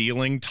of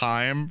stealing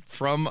time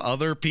from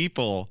other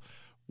people,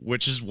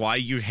 which is why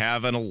you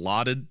have an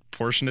allotted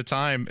portion of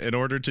time in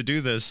order to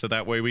do this, so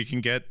that way we can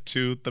get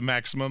to the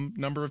maximum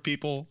number of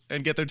people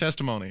and get their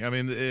testimony. I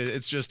mean,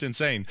 it's just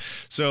insane.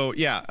 So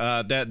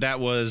yeah, that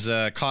was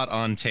caught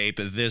on tape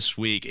this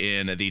week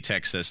in the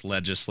Texas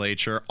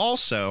legislature.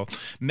 Also,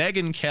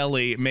 Megyn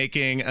Kelly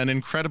making an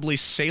incredibly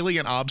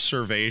salient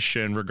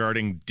observation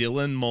regarding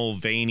Dylan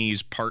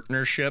Mulvaney's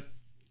partnership.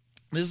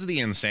 This is the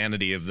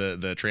insanity of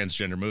the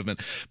transgender movement.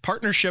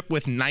 Partnership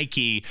with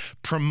Nike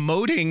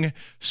promoting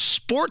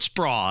sports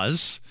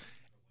bras,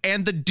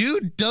 and the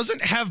dude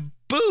doesn't have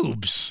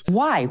boobs.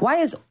 Why? Why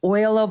is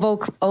Oil of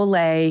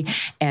Olay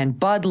and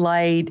Bud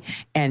Light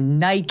and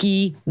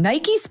Nike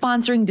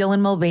sponsoring Dylan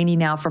Mulvaney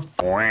now for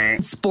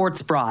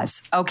sports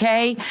bras?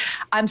 Okay?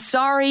 I'm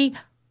sorry.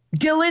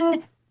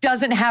 Dylan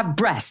doesn't have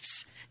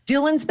breasts.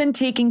 Dylan's been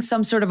taking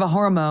some sort of a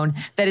hormone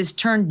that has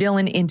turned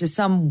Dylan into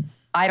some,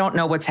 I don't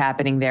know what's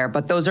happening there,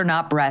 but those are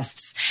not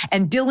breasts.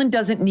 And Dylan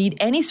doesn't need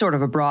any sort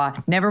of a bra,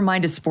 never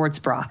mind a sports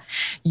bra.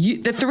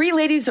 The 3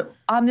 ladies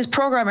on this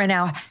program right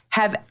now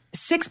have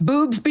 6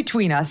 boobs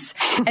between us,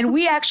 and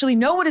we actually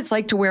know what it's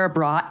like to wear a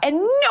bra, and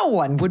no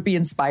one would be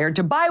inspired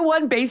to buy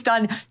one based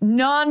on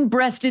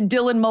non-breasted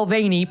Dylan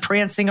Mulvaney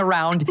prancing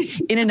around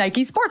in a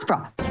Nike sports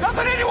bra.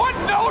 Doesn't anyone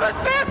notice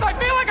this? I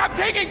feel like I'm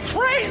taking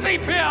crazy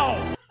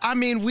pills. I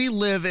mean, we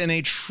live in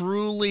a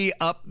truly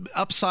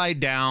upside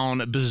down,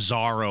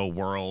 bizarro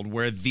world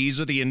where these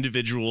are the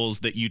individuals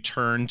that you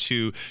turn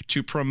to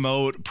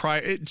promote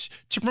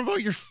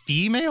your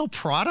female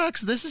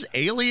products. This is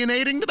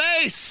alienating the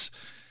base.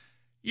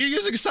 You're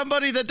using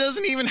somebody that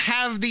doesn't even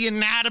have the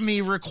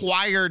anatomy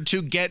required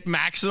to get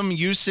maximum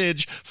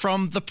usage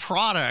from the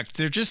product.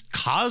 They're just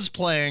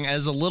cosplaying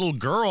as a little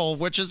girl,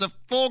 which is a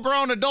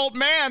full-grown adult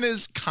man,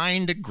 is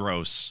kind of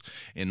gross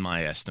in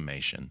my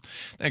estimation.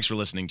 Thanks for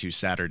listening to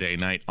Saturday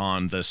Night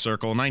on the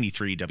Circle,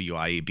 93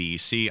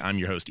 WIBC. I'm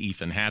your host,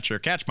 Ethan Hatcher.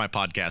 Catch my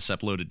podcasts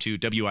uploaded to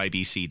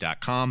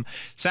WIBC.com,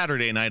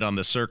 Saturday Night on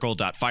the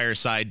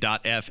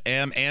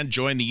Circle.fireside.fm, and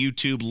join the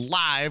YouTube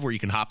Live where you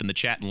can hop in the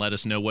chat and let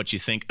us know what you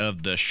think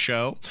of the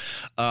show.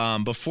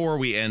 Before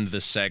we end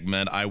this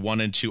segment, I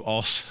wanted to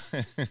also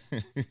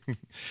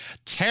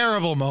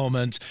terrible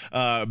moment,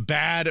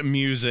 bad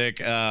music,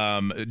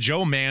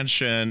 Joe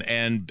Manchin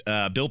and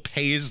Bill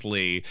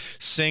Paisley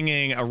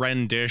singing a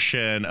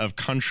rendition of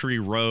Country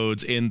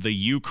Roads in the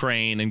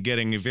Ukraine and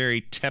getting a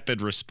very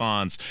tepid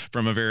response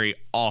from a very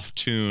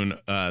off-tune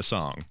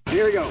song.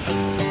 Here we go.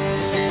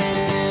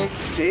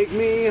 Take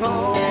me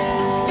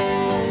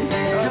home,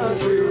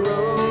 country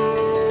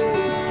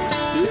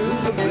roads, to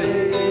the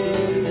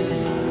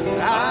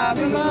place I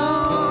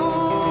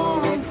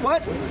belong.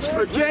 What?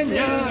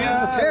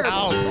 Virginia. Terrible.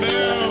 Oh,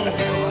 Bill.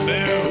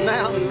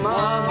 Mountain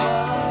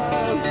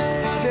Mom,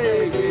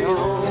 take me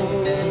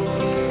home,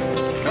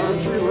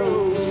 country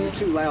roads. You're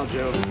too loud,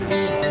 Joe.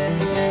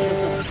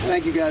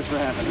 Thank you guys for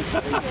having us.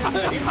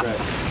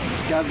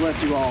 God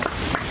bless you all.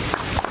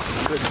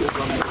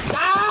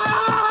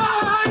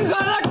 I'm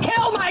gonna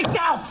kill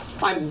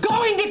myself! I'm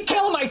going to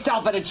kill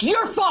myself, and it's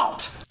your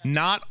fault!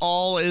 Not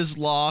all is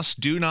lost.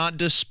 Do not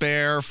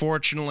despair.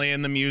 Fortunately,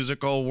 in the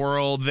musical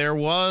world, there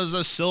was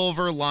a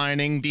silver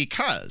lining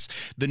because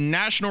the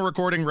National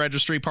Recording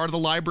Registry, part of the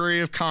Library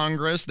of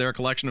Congress, they're a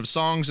collection of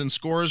songs and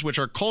scores which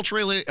are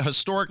culturally,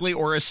 historically,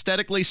 or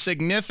aesthetically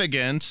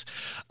significant,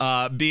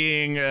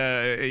 being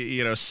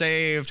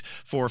saved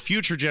for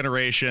future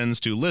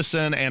generations to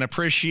listen and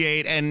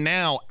appreciate. And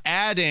now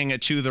adding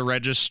to the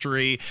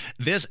registry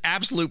this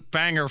absolute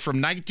banger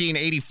from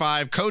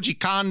 1985, Koji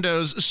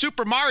Kondo's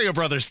Super Mario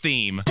Brothers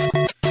theme.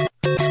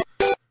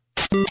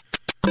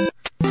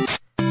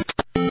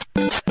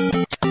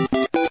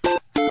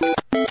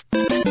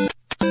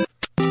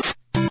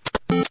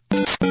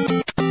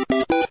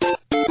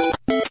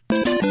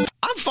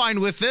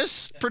 With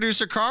this,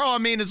 producer Carl, I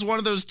mean, it's one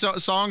of those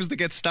songs that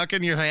gets stuck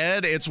in your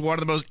head. It's one of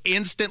the most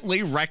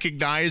instantly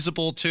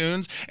recognizable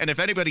tunes. And if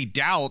anybody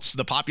doubts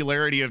the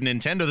popularity of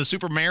Nintendo, the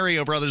Super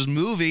Mario Brothers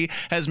movie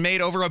has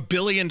made over $1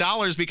 billion,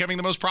 becoming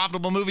the most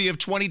profitable movie of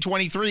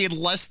 2023 in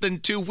less than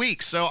 2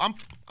 weeks. So I'm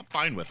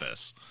fine with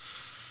this.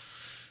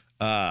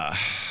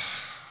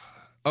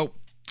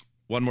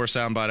 One more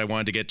soundbite I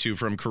wanted to get to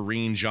from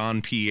Karine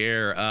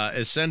Jean-Pierre,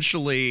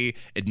 essentially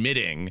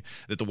admitting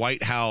that the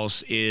White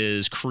House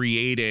is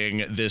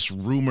creating this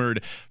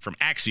rumored, from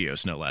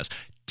Axios no less,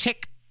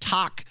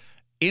 TikTok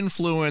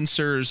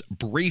influencers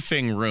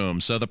briefing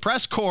room. So the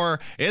press corps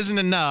isn't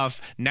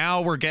enough.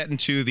 Now we're getting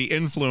to the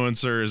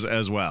influencers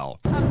as well.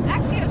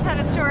 Axios had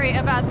a story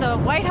about the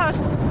White House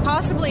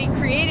possibly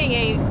creating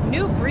a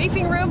new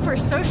briefing room for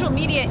social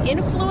media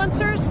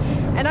influencers.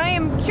 And I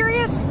am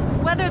curious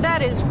whether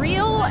that is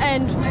real,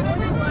 and I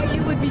wonder why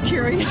you would be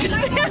curious.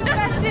 I have a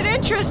vested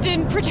interest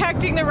in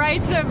protecting the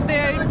rights of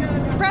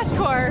the press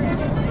corps.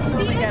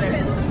 The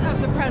interests of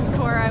the press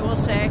corps, I will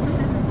say.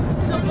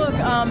 So look,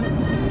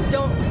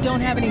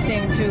 don't have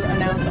anything to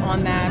announce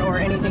on that or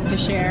anything to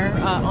share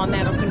on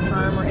that or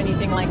confirm or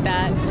anything like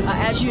that.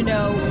 As you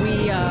know,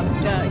 we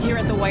here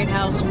at the White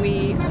House,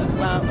 we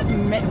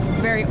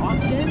very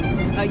often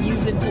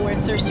use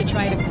influencers to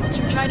try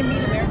to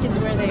meet Americans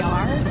where they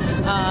are.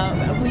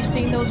 We've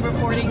seen those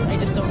reportings. I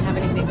just don't have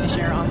anything to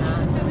share on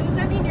that. So does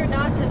that mean you're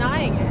not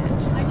denying it?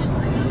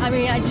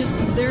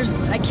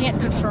 I can't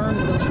confirm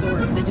those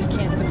stories. I just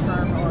can't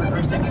confirm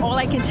or say. All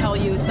I can tell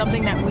you is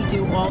something that we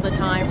do all the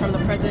time from the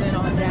president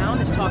on down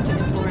is talk to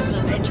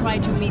influencers and try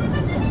to meet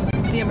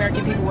the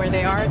American people where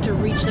they are, to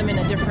reach them in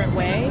a different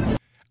way.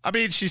 I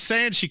mean, she's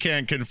saying she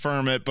can't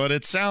confirm it, but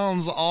it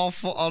sounds an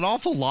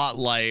awful lot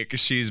like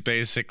she's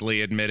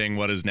basically admitting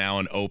what is now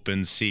an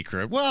open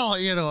secret. Well,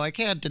 I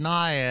can't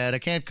deny it, I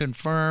can't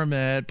confirm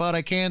it, but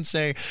I can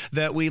say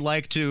that we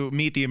like to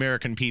meet the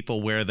American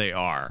people where they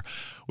are,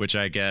 which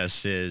I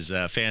guess is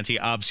fancy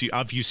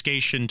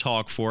obfuscation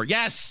talk for,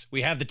 yes,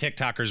 we have the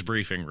TikTokers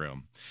briefing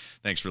room.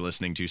 Thanks for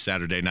listening to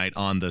Saturday Night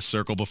on the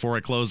Circle. Before I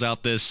close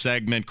out this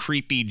segment,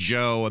 Creepy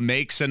Joe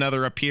makes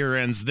another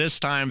appearance, this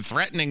time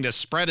threatening to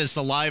spread his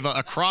saliva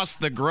across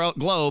the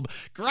globe.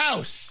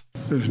 Gross!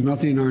 There's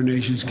nothing our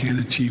nations can't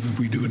achieve if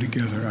we do it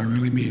together. I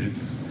really mean it.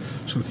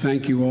 So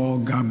thank you all.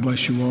 God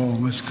bless you all.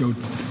 Let's go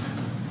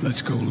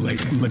Let's go lick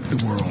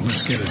the world.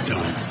 Let's get it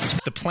done.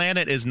 The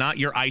planet is not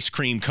your ice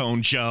cream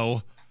cone,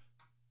 Joe.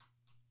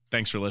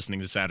 Thanks for listening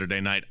to Saturday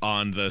Night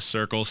on the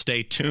Circle.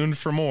 Stay tuned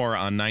for more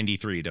on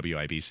 93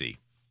 WIBC.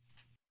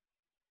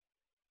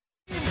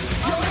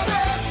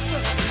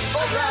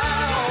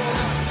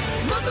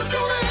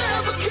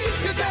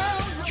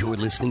 You're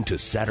listening to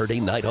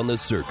Saturday Night on the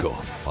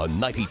Circle on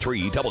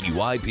 93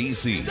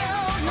 WIBC.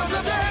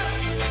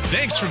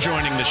 Thanks for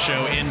joining the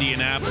show,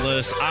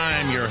 Indianapolis.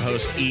 I'm your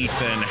host,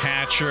 Ethan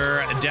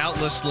Hatcher.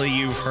 Doubtlessly,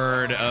 you've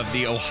heard of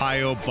the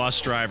Ohio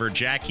bus driver,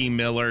 Jackie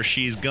Miller.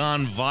 She's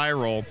gone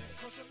viral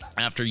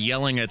after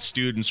yelling at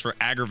students for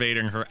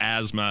aggravating her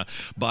asthma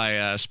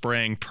by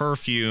spraying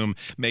perfume,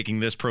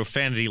 making this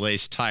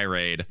profanity-laced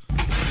tirade.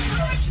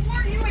 How much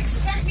more do you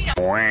expect me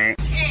to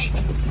take?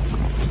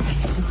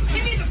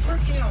 Give me the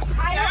perfume.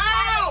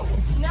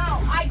 No,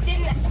 I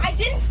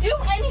didn't do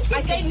anything.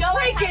 I can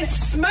freaking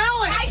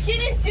smell it. I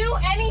didn't do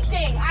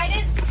anything. I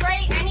didn't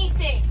spray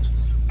anything.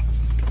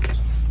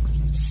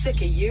 Sick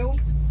of you.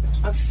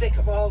 I'm sick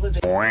of all of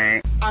this.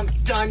 I'm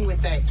done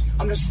with it.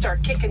 I'm gonna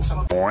start kicking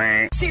some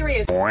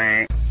serious.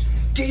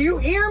 Do you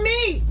hear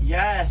me?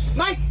 Yes.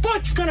 My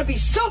foot's gonna be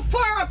so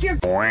far up your.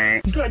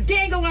 It's gonna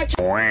dangle out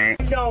your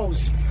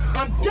nose.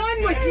 I'm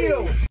done with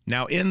you.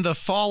 Now, in the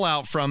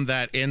fallout from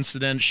that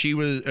incident,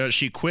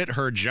 she quit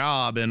her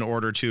job in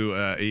order to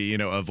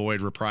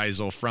avoid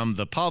reprisal from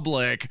the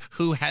public,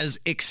 who has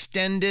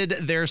extended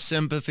their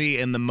sympathy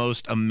in the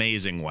most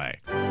amazing way.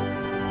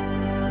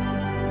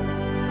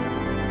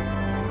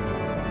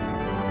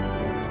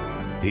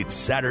 It's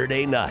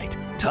Saturday night.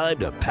 Time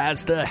to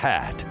pass the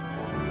hat.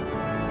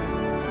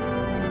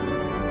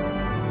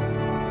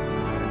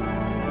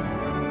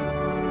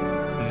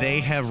 They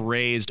have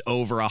raised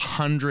over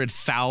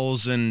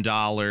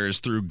 $100,000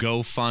 through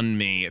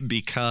GoFundMe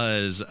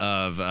because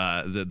of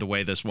the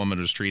way this woman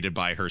was treated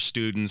by her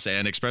students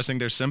and expressing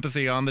their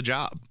sympathy on the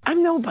job.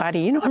 I'm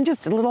nobody. I'm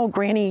just a little old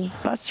granny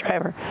bus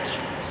driver.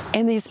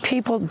 And these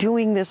people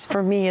doing this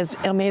for me is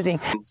amazing.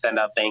 Send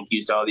out thank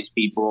yous to all these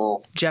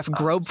people. Jeff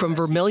Grobe from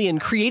Vermilion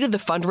created the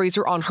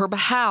fundraiser on her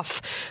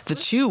behalf. The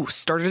two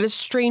started as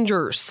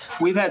strangers.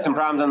 We've had some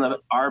problems on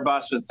our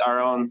bus with our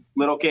own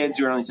little kids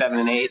who are only 7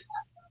 and 8.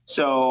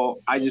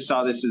 So I just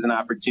saw this as an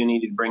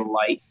opportunity to bring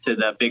light to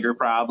the bigger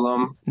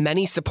problem.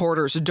 Many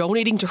supporters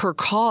donating to her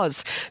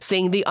cause,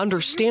 saying they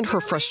understand her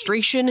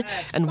frustration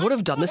and would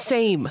have done the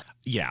same.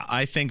 Yeah,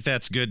 I think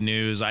that's good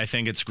news. I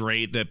think it's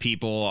great that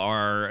people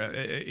are,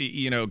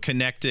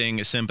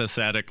 connecting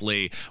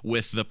sympathetically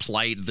with the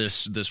plight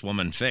this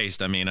woman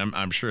faced. I mean,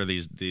 I'm sure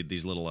these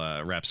little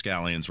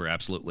rapscallions were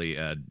absolutely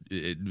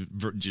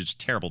just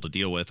terrible to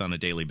deal with on a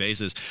daily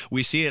basis.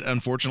 We see it,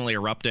 unfortunately,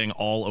 erupting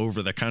all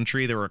over the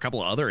country. There were a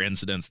couple of other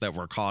incidents that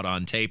were caught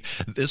on tape.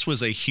 This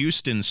was a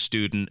Houston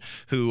student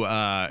who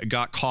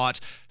got caught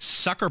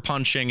sucker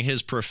punching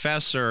his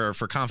professor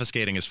for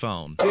confiscating his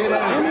phone. Get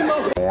out. Give me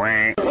my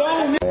phone.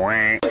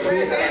 I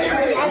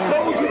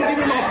told you to give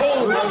me my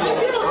phone.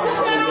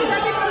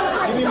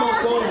 Give me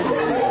my phone.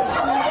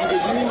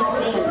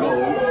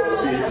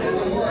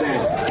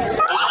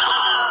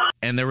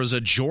 And there was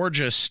a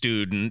Georgia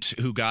student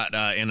who got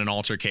in an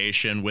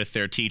altercation with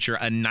their teacher,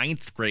 a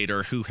 9th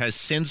grader who has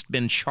since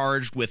been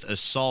charged with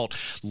assault,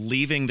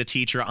 leaving the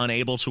teacher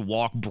unable to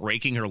walk,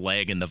 breaking her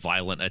leg in the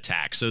violent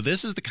attack. So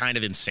this is the kind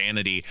of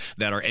insanity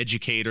that our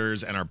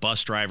educators and our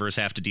bus drivers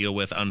have to deal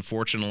with,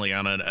 unfortunately,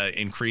 on an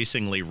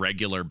increasingly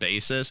regular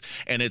basis.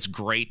 And it's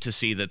great to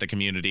see that the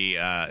community,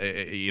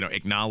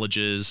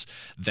 acknowledges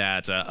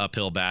that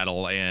uphill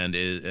battle and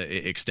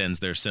extends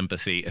their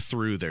sympathy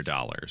through their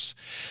dollars.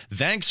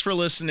 Thanks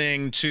for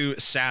listening to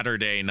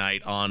Saturday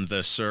Night on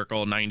the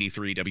Circle,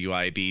 93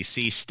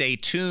 WIBC. Stay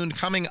tuned.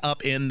 Coming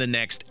up in the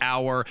next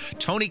hour,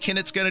 Tony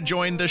Kinnett's going to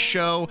join the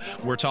show.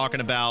 We're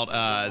talking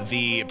about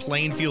the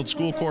Plainfield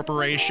School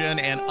Corporation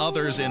and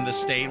others in the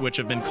state which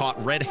have been caught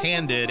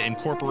red-handed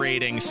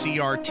incorporating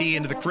CRT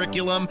into the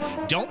curriculum.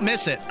 Don't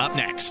miss it. Up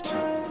next.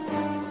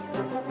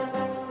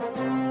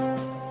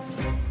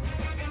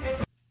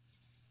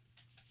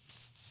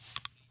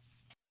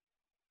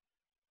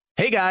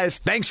 Hey guys,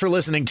 thanks for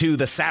listening to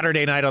the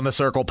Saturday Night on the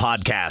Circle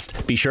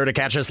podcast. Be sure to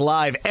catch us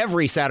live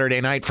every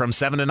Saturday night from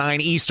 7 to 9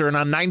 Eastern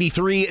on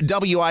 93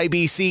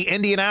 WIBC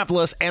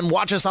Indianapolis, and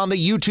watch us on the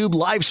YouTube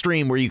live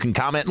stream where you can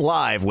comment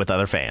live with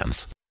other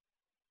fans.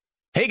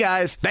 Hey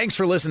guys, thanks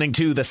for listening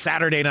to the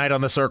Saturday Night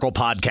on the Circle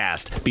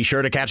podcast. Be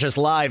sure to catch us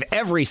live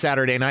every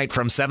Saturday night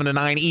from 7 to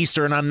 9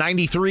 Eastern on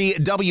 93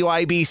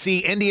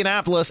 WIBC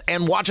Indianapolis,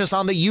 and watch us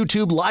on the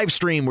YouTube live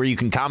stream where you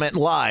can comment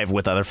live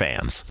with other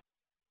fans.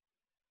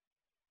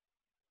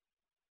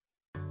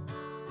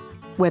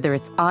 Whether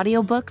it's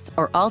audiobooks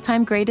or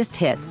all-time greatest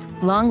hits,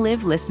 long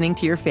live listening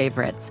to your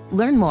favorites.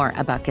 Learn more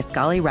about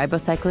Kisqali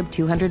Ribociclib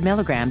 200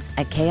 milligrams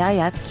at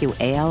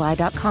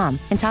KISQALI.com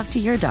and talk to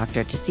your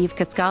doctor to see if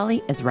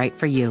Kisqali is right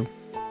for you.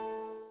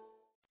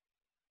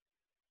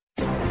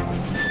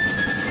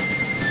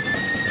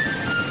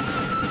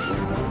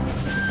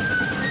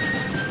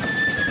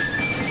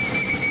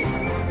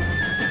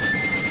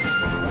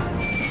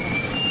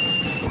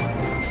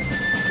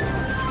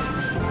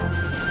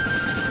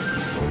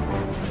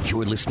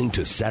 You're listening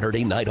to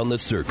Saturday Night on the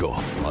Circle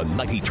on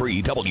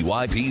 93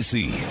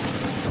 WIBC.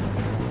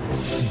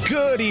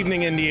 Good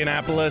evening,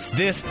 Indianapolis.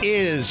 This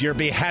is your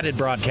beheaded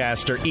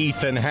broadcaster,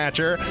 Ethan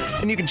Hatcher,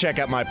 and you can check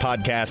out my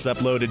podcasts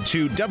uploaded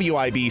to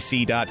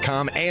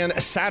WIBC.com and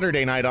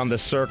Saturday Night on the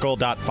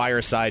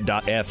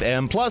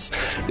Circle.fireside.fm.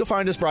 Plus, you'll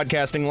find us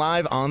broadcasting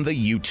live on the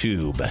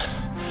YouTube.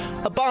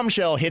 A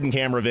bombshell hidden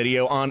camera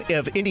video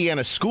of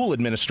Indiana school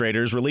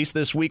administrators released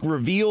this week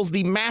reveals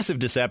the massive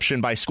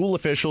deception by school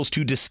officials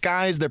to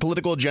disguise their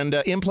political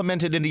agenda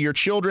implemented into your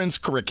children's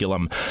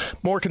curriculum.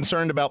 More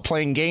concerned about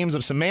playing games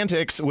of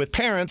semantics with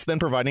parents than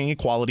providing a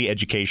quality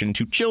education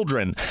to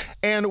children.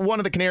 And one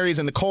of the canaries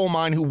in the coal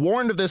mine who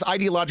warned of this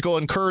ideological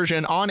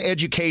incursion on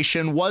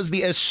education was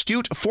the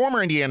astute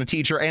former Indiana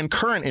teacher and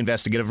current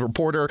investigative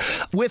reporter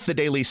with the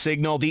Daily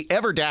Signal, the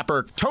ever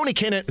dapper Tony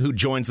Kinnett, who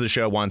joins the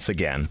show once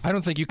again. I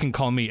don't think you can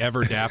call me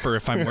ever dapper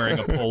if I'm wearing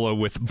a polo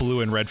with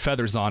blue and red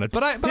feathers on it,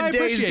 but I Today's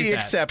appreciate the that.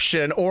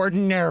 exception,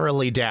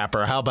 ordinarily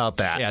dapper. How about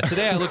that? Yeah,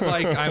 today I look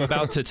like I'm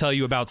about to tell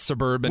you about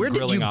suburban grilling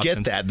options. Where did you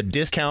get that? The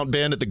discount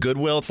bin at the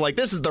Goodwill? It's like,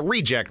 this is the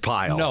reject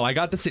pile. No, I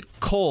got this at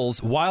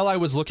Kohl's while I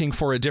was looking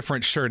for a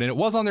different shirt, and it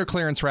was on their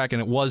clearance rack,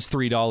 and it was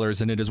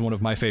 $3, and it is one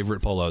of my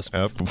favorite polos.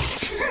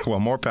 Well,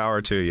 more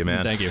power to you,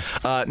 man. Thank you.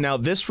 Now,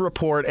 this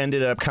report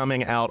ended up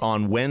coming out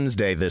on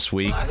Wednesday this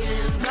week.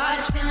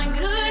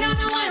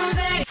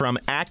 From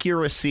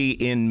Accuracy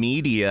in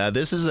Media.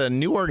 This is a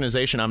new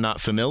organization I'm not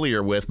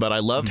familiar with, but I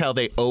loved how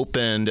they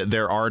opened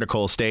their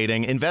article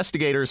stating,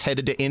 investigators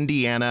headed to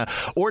Indiana,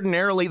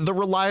 ordinarily the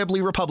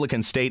reliably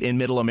Republican state in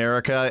Middle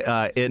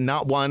America,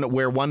 not one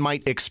where one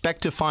might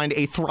expect to find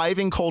a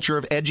thriving culture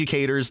of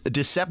educators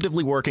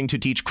deceptively working to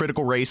teach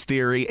critical race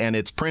theory and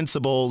its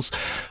principles.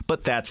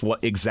 But that's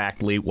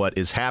exactly what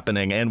is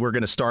happening. And we're going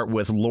to start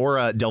with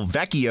Laura Del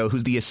Vecchio,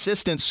 who's the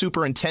assistant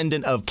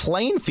superintendent of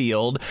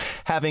Plainfield,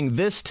 having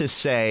this to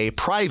say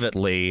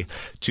privately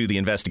to the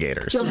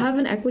investigators. Do you have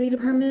an equity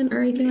department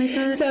or anything like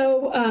that?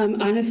 So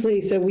honestly,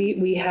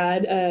 we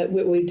had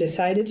what we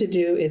decided to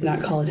do is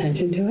not call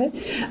attention to it,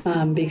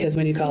 because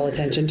when you call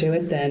attention to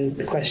it, then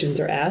the questions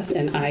are asked,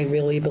 and I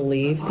really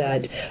believe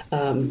that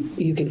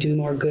you can do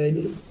more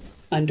good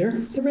under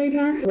the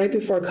radar. Right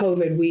before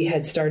COVID, we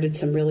had started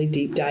some really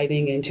deep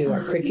diving into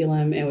our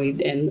curriculum, and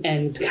we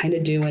and kind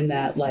of doing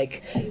that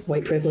like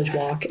white privilege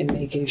walk and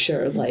making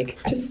sure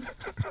just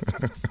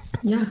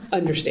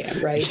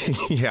understand,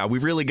 right? Yeah,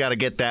 we've really got to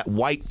get that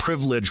white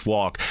privilege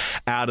walk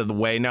out of the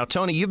way. Now,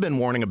 Tony, you've been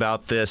warning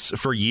about this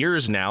for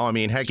years now. I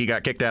mean, heck, you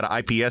got kicked out of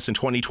IPS in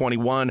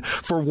 2021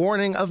 for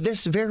warning of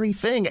this very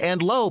thing.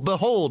 And lo,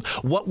 behold,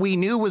 what we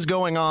knew was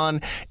going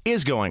on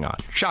is going on.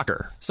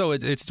 Shocker. So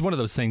it's one of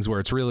those things where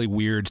it's really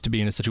weird to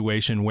be in a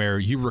situation where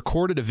you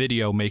recorded a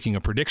video making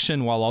a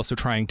prediction while also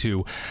trying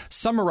to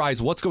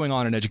summarize what's going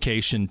on in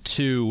education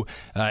to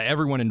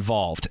everyone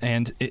involved.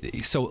 And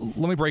so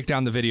let me break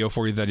down the video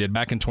for you that I did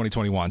back in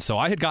 2021. So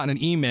I had gotten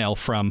an email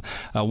from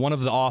one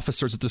of the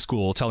officers at the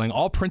school telling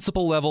all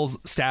principal levels,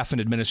 staff, and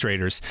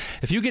administrators,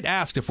 if you get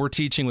asked if we're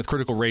teaching with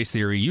critical race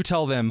theory, you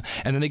tell them,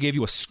 and then they gave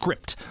you a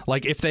script.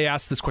 Like if they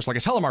ask this question,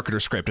 like a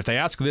telemarketer script, if they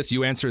ask this,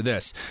 you answer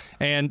this.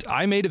 And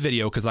I made a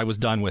video because I was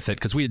done with it,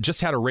 because we had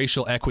just had a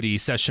racial equity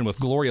session with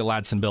Gloria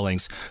Ladson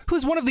Billings,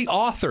 who's one of the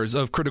authors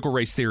of critical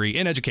race theory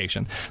in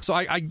education. So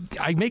I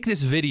make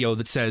this video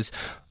that says,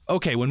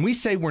 okay, when we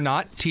say we're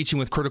not teaching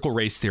with critical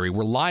race theory,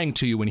 we're lying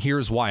to you, and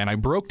here's why. And I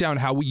broke down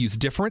how we use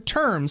different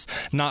terms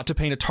not to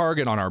paint a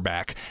target on our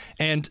back.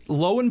 And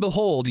lo and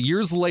behold,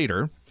 years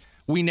later,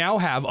 we now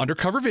have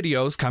undercover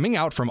videos coming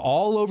out from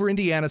all over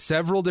Indiana,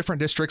 several different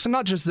districts, and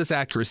not just this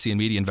Accuracy in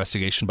Media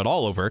investigation, but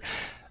all over,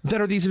 that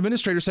are these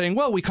administrators saying,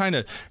 well, we kind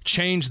of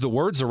changed the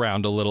words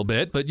around a little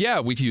bit, but yeah,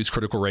 we use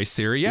critical race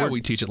theory. Yeah, we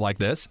teach it like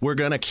this. We're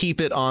going to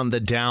keep it on the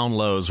down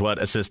lows,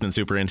 what Assistant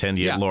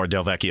Superintendent Laura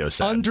Del Vecchio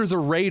said. Under the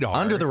radar.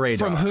 Under the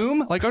radar. From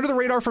whom? Like, under the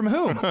radar from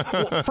whom?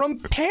 Well, from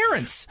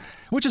parents,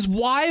 which is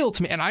wild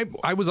to me. And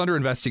I was under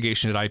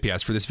investigation at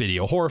IPS for this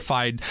video.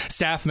 Horrified.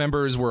 Staff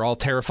members were all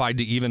terrified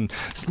to even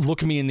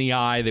look me in the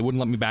eye. They wouldn't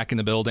let me back in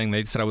the building.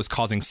 They said I was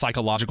causing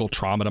psychological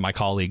trauma to my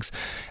colleagues.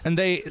 And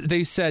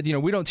they said,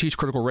 we don't teach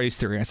critical race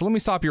theory. I said, let me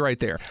stop you right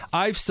there.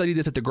 I've studied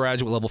this at the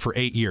graduate level for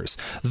 8 years.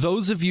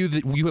 Those of you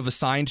that you have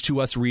assigned to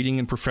us reading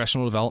and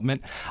professional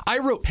development, I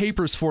wrote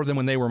papers for them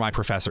when they were my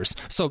professors.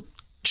 So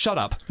shut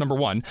up, number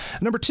one.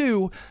 Number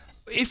two,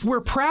 if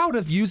we're proud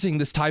of using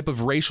this type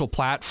of racial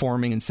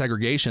platforming and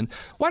segregation,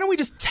 why don't we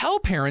just tell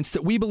parents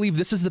that we believe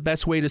this is the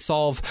best way to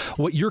solve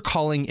what you're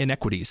calling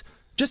inequities?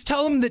 Just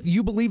tell them that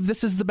you believe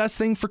this is the best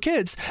thing for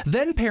kids.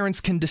 Then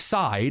parents can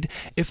decide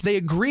if they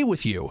agree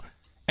with you.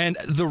 And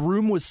the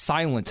room was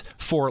silent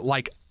for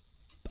like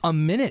a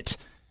minute.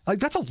 Like,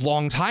 that's a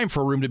long time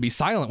for a room to be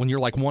silent when you're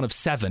like one of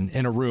 7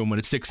 in a room when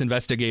it's 6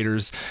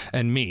 investigators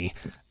and me.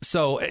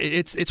 So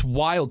it's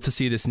wild to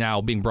see this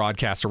now being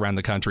broadcast around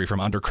the country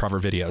from undercover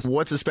videos.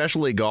 What's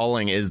especially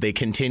galling is they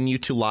continue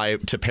to lie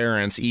to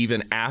parents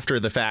even after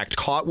the fact,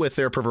 caught with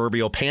their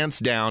proverbial pants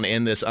down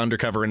in this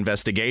undercover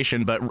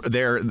investigation, but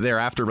they're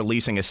after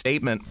releasing a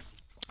statement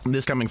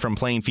This coming from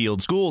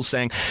Plainfield Schools,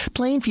 saying,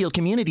 Plainfield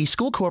Community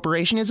School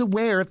Corporation is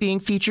aware of being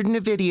featured in a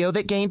video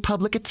that gained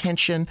public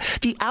attention.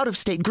 The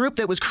out-of-state group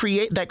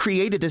that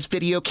created this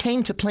video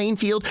came to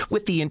Plainfield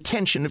with the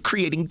intention of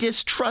creating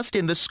distrust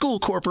in the school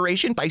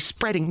corporation by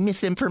spreading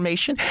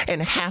misinformation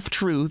and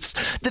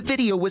half-truths. The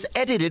video was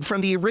edited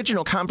from the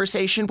original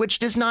conversation, which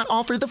does not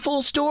offer the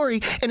full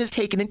story and is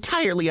taken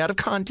entirely out of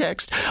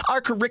context.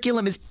 Our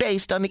curriculum is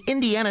based on the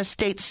Indiana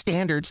state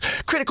standards.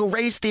 Critical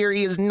race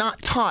theory is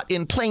not taught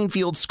in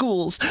Plainfield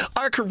schools.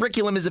 Our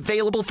curriculum is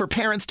available for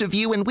parents to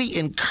view, and we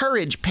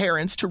encourage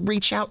parents to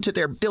reach out to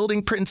their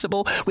building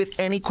principal with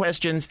any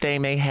questions they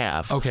may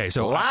have. Okay,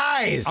 so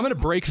lies. I'm going to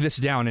break this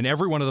down in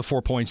every one of the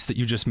 4 points that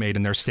you just made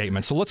in their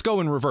statement. So let's go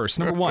in reverse.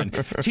 Number one,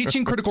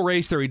 teaching critical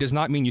race theory does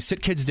not mean you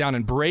sit kids down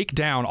and break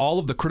down all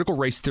of the critical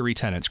race theory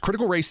tenets.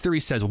 Critical race theory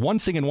says one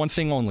thing and one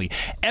thing only.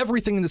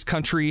 Everything in this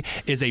country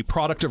is a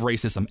product of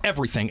racism.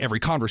 Everything, every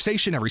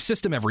conversation, every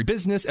system, every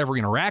business, every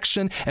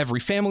interaction, every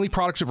family,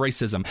 product of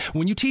racism.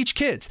 When you teach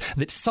kids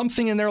that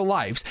something in their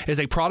lives is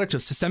a product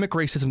of systemic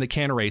racism they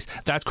can't erase,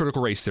 that's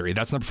critical race theory.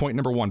 That's point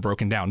number one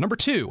broken down. Number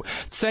two,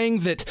 saying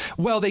that,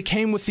 well, they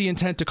came with the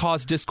intent to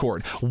cause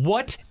discord.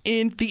 What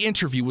in the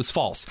interview was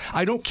false?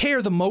 I don't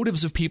care the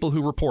motives of people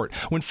who report.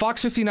 When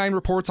Fox 59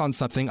 reports on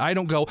something, I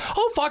don't go,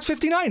 oh, Fox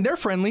 59, they're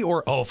friendly,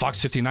 or, oh,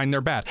 Fox 59,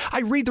 they're bad.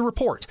 I read the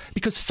report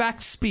because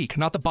facts speak,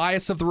 not the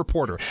bias of the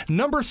reporter.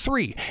 Number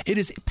three, it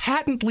is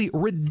patently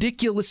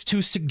ridiculous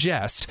to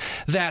suggest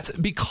that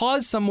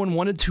because someone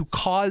wanted to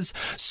cause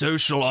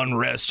social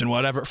unrest and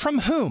whatever. From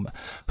whom?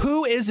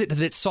 Who is it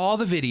that saw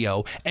the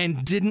video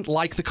and didn't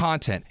like the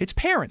content? It's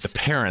parents. The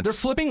parents. They're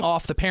flipping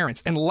off the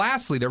parents. And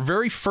lastly, their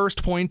very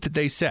first point that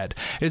they said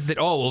is that,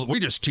 oh, well, we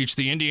just teach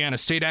the Indiana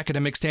State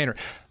Academic Standard.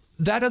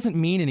 That doesn't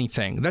mean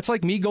anything. That's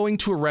like me going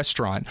to a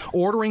restaurant,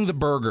 ordering the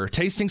burger,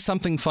 tasting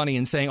something funny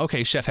and saying,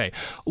 okay, chef, hey,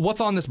 what's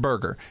on this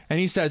burger?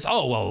 And he says,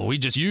 oh, well, we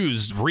just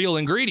used real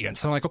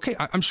ingredients. And I'm like, okay,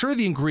 I'm sure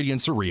the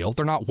ingredients are real.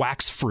 They're not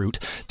wax fruit.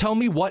 Tell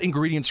me what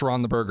ingredients are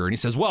on the burger. And he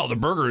says, well, the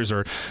burgers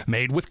are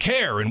made with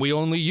care and we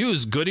only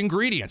use good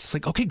ingredients. It's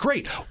like, okay,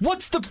 great.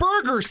 What's the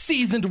burger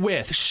seasoned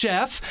with,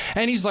 chef?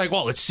 And he's like,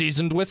 well, it's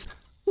seasoned with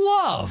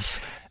love.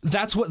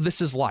 That's what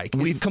this is like.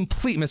 It's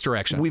complete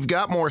misdirection. We've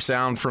got more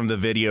sound from the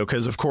video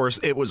because, of course,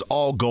 it was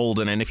all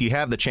golden. And if you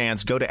have the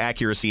chance, go to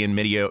Accuracy in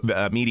Media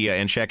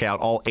and check out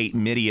all 8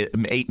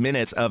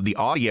 minutes of the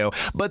audio.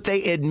 But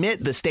they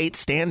admit the state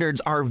standards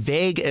are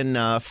vague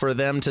enough for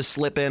them to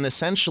slip in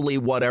essentially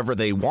whatever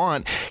they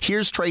want.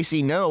 Here's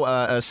Tracy No,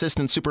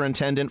 Assistant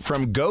Superintendent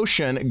from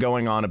Goshen,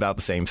 going on about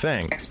the same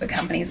thing. Textbook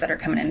companies that are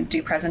coming in and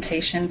do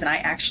presentations, and I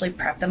actually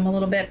prep them a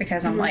little bit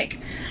because I'm like,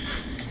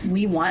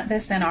 we want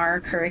this in our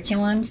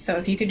curriculum, so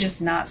if you could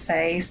just not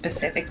say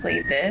specifically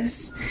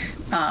this,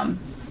 then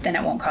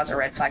it won't cause a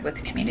red flag with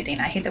the community.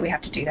 And I hate that we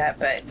have to do that,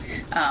 but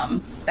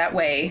that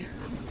way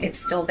it's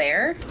still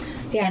there.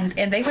 Yeah.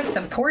 And they would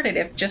support it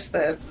if just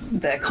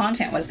the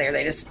content was there.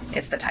 It's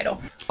the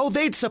title. Oh,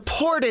 they'd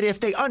support it if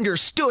they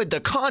understood the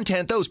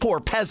content. Those poor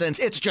peasants.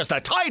 It's just a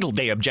title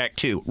they object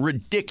to.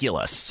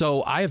 Ridiculous.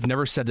 So I have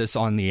never said this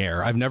on the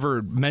air. I've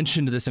never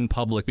mentioned this in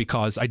public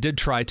because I did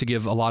try to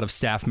give a lot of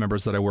staff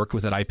members that I worked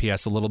with at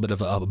IPS a little bit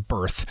of a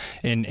birth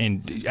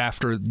in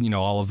after,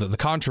 all of the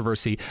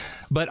controversy.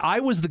 But I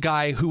was the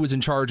guy who was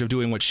in charge of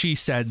doing what she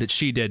said that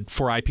she did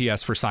for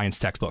IPS for science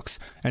textbooks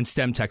and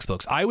STEM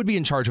textbooks. I would be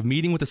in charge of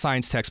meeting with the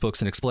science textbooks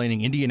and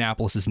explaining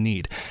Indianapolis's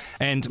need.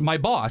 And my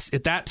boss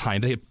at that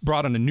time, they had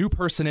brought on a new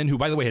person in who,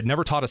 by the way, had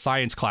never taught a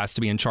science class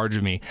to be in charge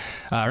of me.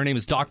 Her name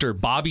is Dr.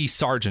 Bobby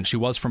Sargent. She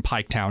was from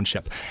Pike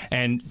Township.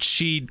 And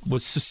she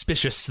was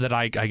suspicious that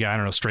I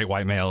don't know, straight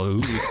white male.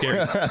 Ooh,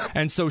 scary.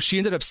 And so she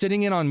ended up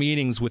sitting in on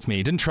meetings with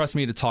me, didn't trust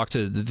me to talk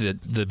to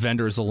the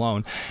vendors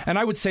alone. And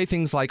I would say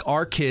things like,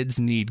 our kids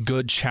need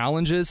good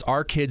challenges.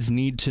 Our kids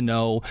need to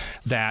know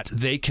that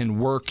they can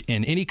work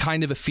in any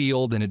kind of a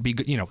field and it'd be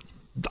good,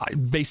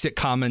 basic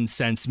common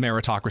sense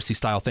meritocracy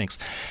style things.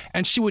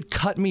 And she would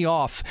cut me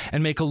off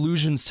and make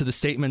allusions to the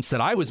statements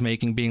that I was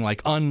making being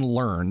like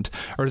unlearned,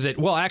 or that,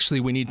 well,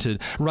 actually we need to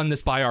run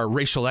this by our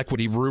racial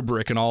equity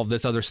rubric and all of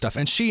this other stuff.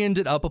 And she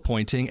ended up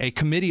appointing a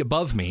committee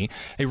above me,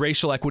 a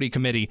racial equity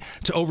committee,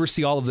 to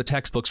oversee all of the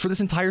textbooks for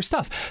this entire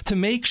stuff, to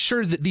make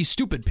sure that these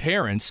stupid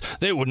parents,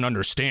 they wouldn't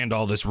understand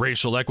all this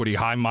racial equity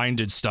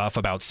high-minded stuff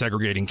about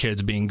segregating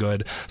kids being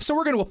good. So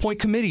we're going to appoint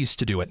committees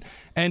to do it.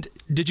 And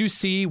did you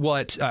see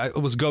what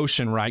it was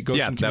Goshen, right?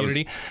 Goshen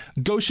Community.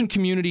 Goshen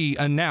Community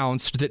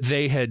announced that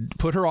they had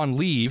put her on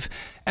leave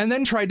and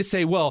then tried to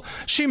say, well,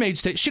 she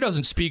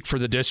doesn't speak for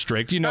the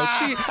district. She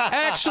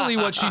actually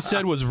what she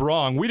said was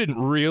wrong. We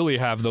didn't really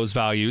have those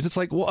values. It's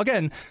like, well,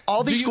 again,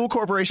 all these school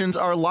corporations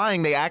are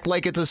lying. They act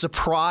like it's a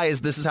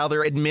surprise. This is how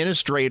their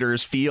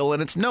administrators feel,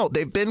 and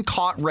they've been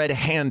caught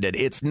red-handed.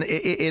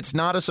 It's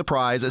not a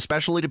surprise,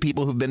 especially to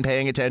people who've been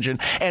paying attention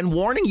and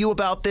warning you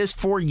about this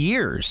for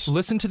years.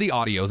 Listen to the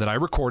audio that I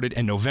recorded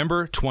in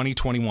November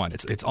 2021.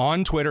 It's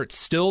on Twitter. It's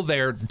still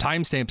there. The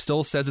timestamp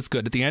still says it's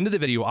good. At the end of the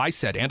video, I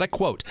said, and I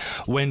quote,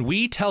 "When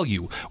we tell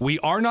you we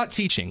are not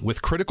teaching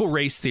with critical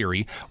race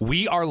theory,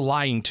 we are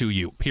lying to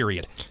you,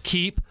 period."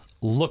 Keep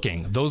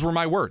looking. Those were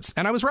my words,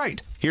 and I was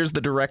right. Here's the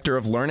Director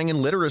of Learning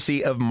and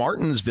Literacy of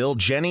Martinsville,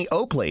 Jenny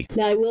Oakley.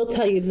 Now, I will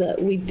tell you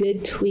that we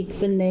did tweak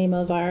the name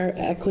of our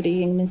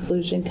Equity and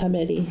Inclusion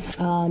Committee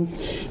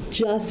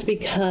just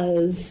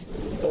because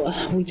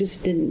we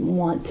just didn't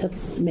want to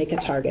make a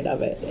target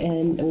of it.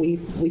 And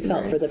we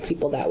felt for the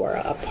people that were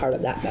a part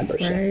of that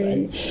membership.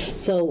 And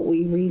so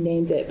we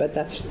renamed it, but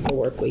that's the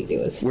work we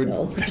do is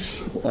still.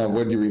 What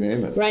did you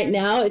rename it? Right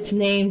now, it's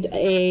named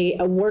a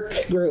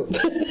work group.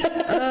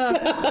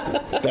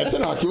 That's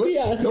innocuous.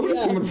 Nobody's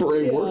coming for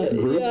a work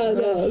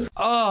group.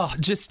 Oh,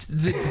 just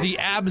the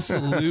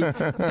absolute.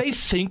 They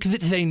think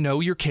that they know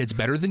your kids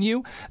better than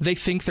you. They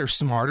think they're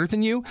smarter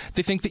than you.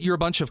 They think that you're a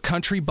bunch of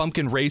country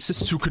bumpkin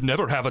racists who could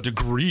never have a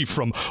degree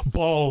from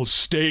Ball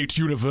State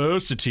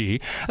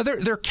University.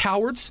 They're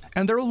cowards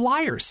and they're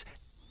liars.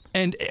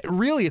 And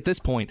really, at this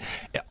point,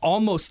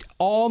 almost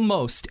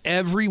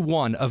every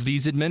one of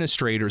these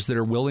administrators that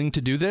are willing to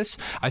do this,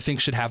 I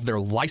think, should have their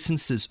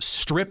licenses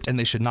stripped, and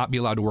they should not be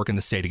allowed to work in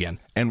the state again.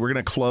 And we're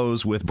going to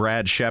close with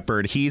Brad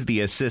Shepard. He's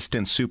the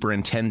assistant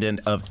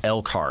superintendent of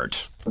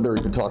Elkhart. There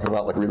you've been talking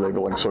about like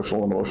relabeling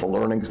social and emotional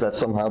learning. Has that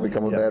somehow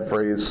become a bad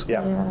phrase?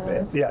 Yeah,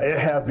 it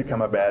has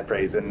become a bad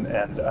phrase, and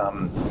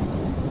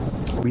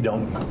we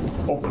don't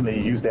openly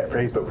use that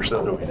phrase, but we're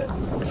still doing it.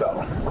 So,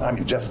 I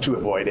mean, just to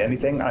avoid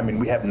anything. I mean,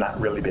 we have not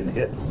really been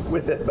hit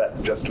with it,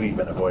 but just to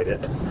even avoid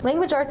it.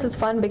 Language arts is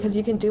fun because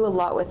you can do a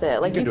lot with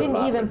it. Like you can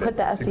even put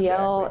the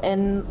SEL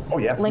in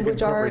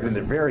language arts. In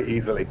there very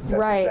easily.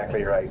 That's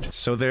exactly right.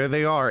 So there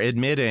they are,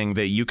 admitting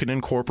that you can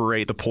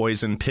incorporate the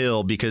poison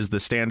pill because the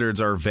standards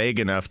are vague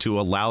enough to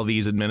allow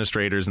these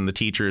administrators and the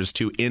teachers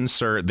to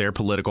insert their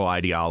political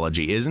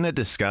ideology. Isn't it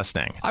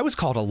disgusting? I was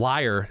called a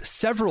liar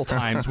several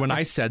times when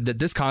I said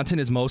that this content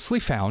is mostly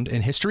found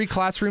in history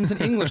classrooms and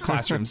English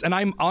classrooms. And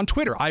I'm on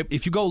Twitter.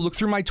 If you go look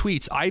through my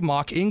tweets, I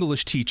mock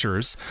English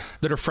teachers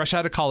that are fresh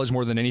out of college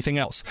more than anything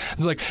else.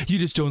 They're like, you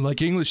just don't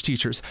like English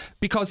teachers.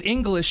 Because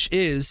English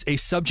is a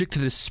subject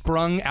that is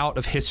sprung out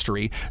of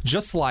history,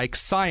 just like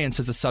science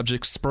is a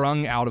subject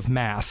sprung out of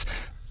math.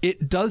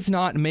 It does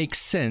not make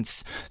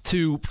sense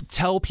to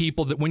tell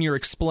people that when you're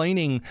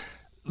explaining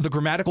the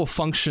grammatical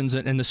functions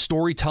and the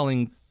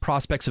storytelling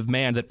prospects of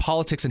man, that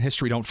politics and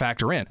history don't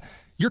factor in.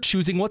 You're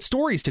choosing what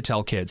stories to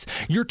tell kids.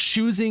 You're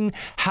choosing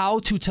how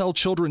to tell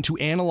children to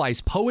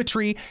analyze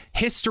poetry,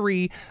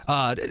 history,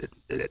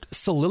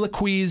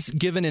 soliloquies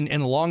given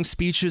in long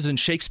speeches and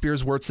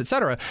Shakespeare's works,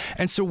 etc.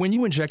 And so when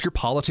you inject your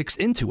politics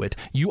into it,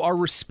 you are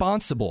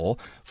responsible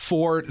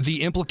for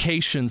the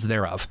implications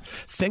thereof.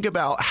 Think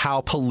about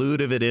how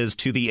pollutive it is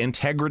to the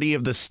integrity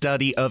of the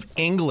study of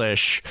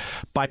English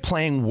by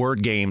playing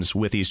word games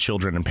with these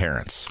children and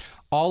parents.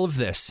 All of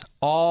this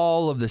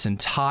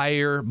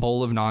entire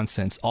bowl of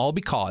nonsense, all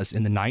because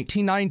in the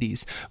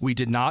 1990s, we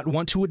did not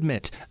want to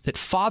admit that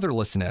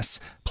fatherlessness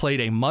played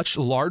a much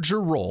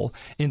larger role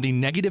in the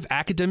negative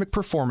academic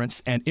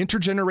performance and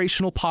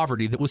intergenerational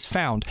poverty that was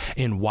found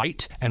in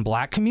white and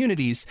black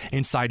communities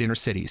inside inner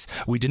cities.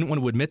 We didn't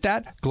want to admit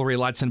that. Gloria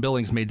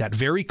Ladson-Billings made that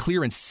very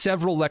clear in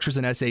several lectures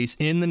and essays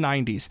in the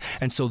 90s.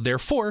 And so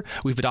therefore,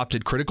 we've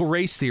adopted critical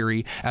race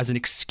theory as an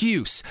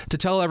excuse to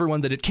tell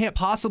everyone that it can't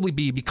possibly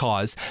be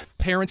because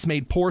parents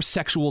made poor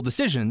sexual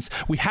decisions.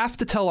 We have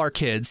to tell our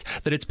kids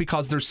that it's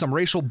because there's some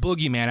racial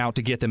boogeyman out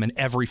to get them in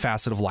every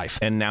facet of life.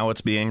 And now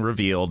it's being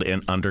revealed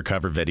in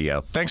undercover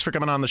video. Thanks for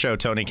coming on the show,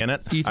 Tony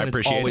Kinnett. Ethan, I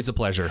appreciate it's always a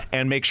pleasure.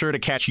 And make sure to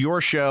catch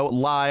your show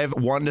live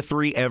 1 to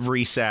 3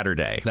 every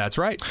Saturday. That's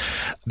right.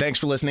 Thanks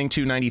for listening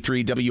to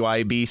 93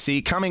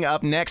 WIBC. Coming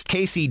up next,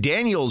 Casey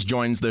Daniels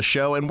joins the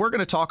show, and we're going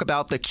to talk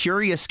about the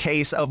curious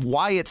case of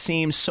why it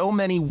seems so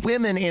many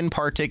women in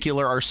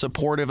particular are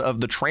supportive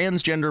of the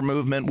transgender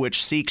movement,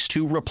 which seeks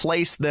to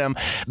replace them,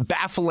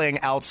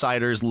 baffling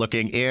outsiders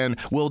looking in.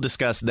 We'll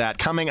discuss that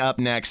coming up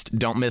next.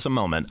 Don't miss a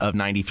moment of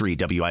 93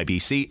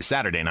 WIBC,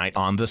 Saturday night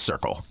on The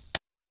Circle.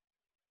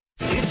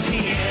 It's the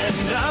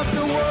end of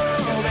the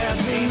world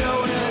as we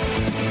know it.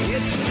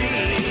 It's the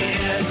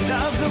end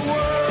of the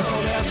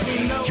world as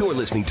we know it. You're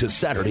listening to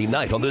Saturday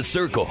Night on The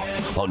Circle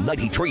on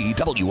 93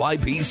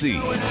 WIBC.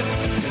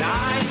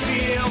 I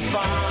feel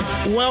fine.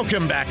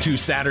 Welcome back to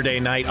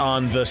Saturday Night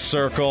on The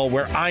Circle,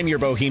 where I'm your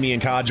bohemian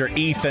codger,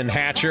 Ethan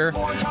Hatcher.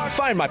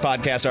 Find my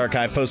podcast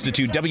archive posted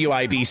to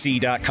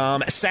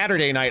WIBC.com,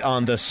 Saturday Night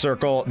on The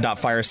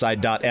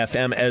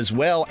Circle.fireside.fm as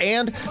well,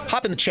 and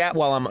hop in the chat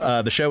while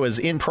the show is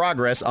in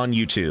progress on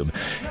YouTube.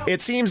 It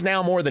seems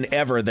now more than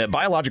ever that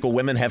biological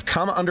women have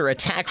come under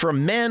attack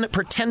from men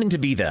pretending to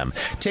be them,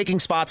 taking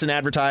spots in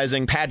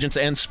advertising, pageants,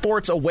 and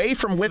sports away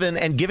from women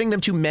and giving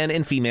them to men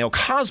in female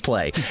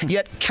cosplay.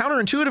 Yet,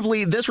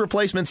 counterintuitively, this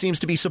replacement seems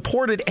to be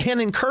supported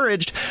and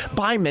encouraged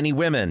by many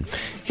women.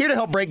 Here to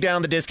help break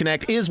down the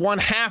disconnect is one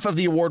half of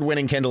the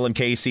award-winning Kendall and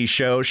Casey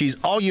show. She's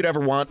all you'd ever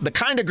want, the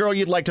kind of girl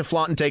you'd like to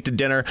flaunt and take to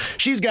dinner.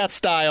 She's got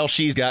style,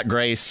 she's got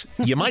grace.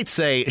 You might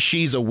say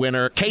she's a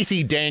winner.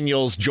 Casey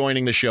Daniels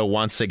joining the show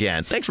once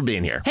again. Thanks for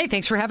being here. Hey,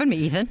 thanks for having me,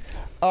 Ethan.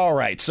 All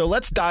right, so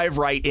let's dive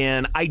right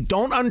in. I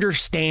don't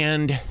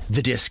understand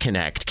the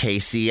disconnect,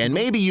 Casey, and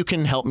maybe you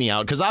can help me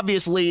out, because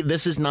obviously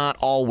this is not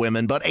all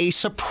women, but a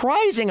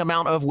surprising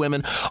amount of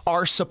women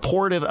are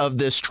supportive of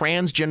this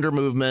transgender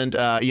movement,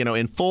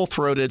 in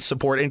full-throated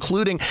support,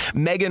 including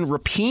Megan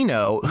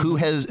Rapinoe, who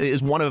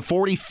is one of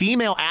 40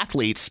 female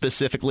athletes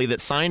specifically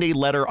that signed a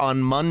letter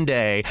on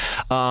Monday,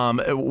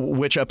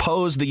 which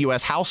opposed the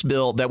U.S. House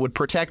bill that would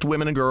protect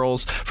women and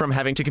girls from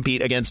having to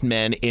compete against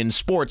men in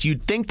sports.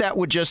 You'd think that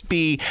would just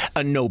be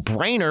a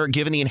no-brainer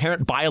given the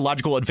inherent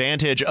biological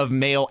advantage of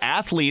male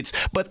athletes,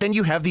 but then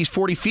you have these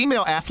 40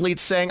 female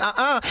athletes saying,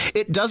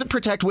 it doesn't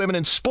protect women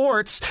in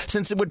sports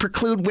since it would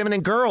preclude women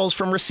and girls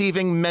from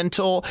receiving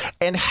mental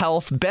and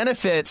health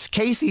benefits.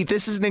 Casey,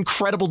 this is an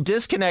incredible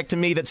disconnect to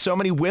me that so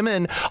many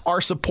women are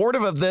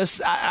supportive of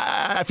this.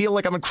 I feel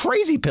like I'm in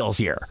crazy pills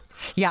here.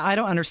 Yeah, I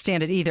don't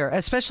understand it either,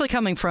 especially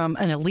coming from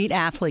an elite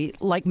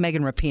athlete like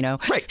Megan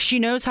Rapinoe. Right. She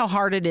knows how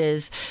hard it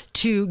is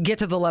to get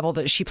to the level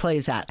that she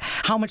plays at,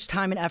 how much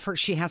time and effort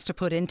she has to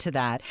put into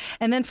that.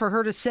 And then for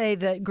her to say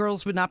that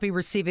girls would not be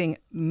receiving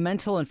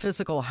mental and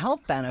physical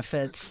health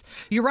benefits,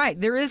 you're right,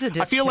 there is a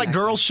disconnect. I feel like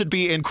girls should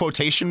be in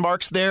quotation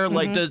marks there.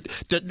 Like,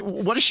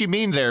 what does she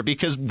mean there?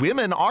 Because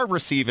women are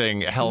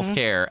receiving health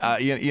care.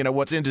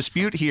 What's in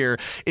dispute here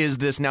is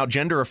this now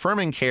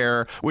gender-affirming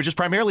care, which is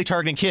primarily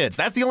targeting kids.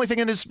 That's the only thing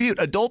in dispute.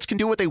 Adults can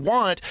do what they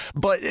want,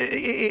 but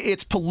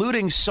it's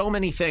polluting so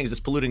many things. It's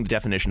polluting the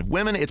definition of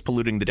women. It's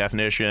polluting the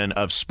definition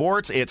of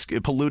sports. It's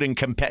polluting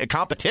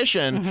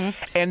competition.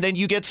 And then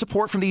you get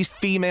support from these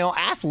female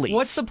athletes.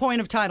 What's the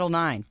point of Title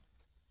IX?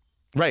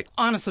 Right.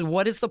 Honestly,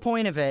 what is the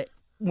point of it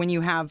when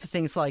you have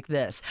things like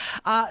this?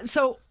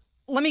 So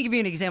let me give you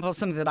an example of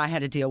something that I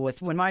had to deal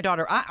with when my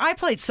daughter, I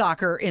played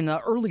soccer in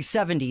the early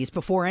 70s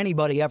before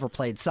anybody ever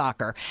played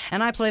soccer.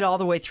 And I played all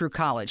the way through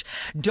college.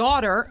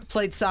 Daughter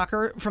played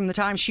soccer from the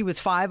time she was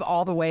 5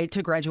 all the way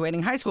to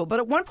graduating high school. But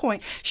at one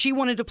point, she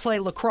wanted to play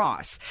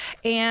lacrosse.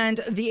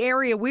 And the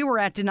area we were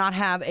at did not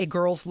have a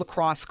girls'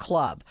 lacrosse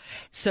club.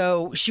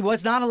 So she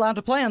was not allowed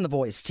to play on the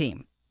boys'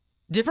 team.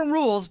 Different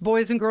rules,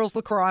 boys and girls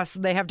lacrosse,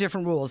 they have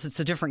different rules. It's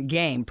a different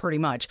game, pretty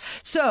much.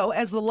 So,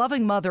 as the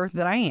loving mother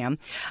that I am,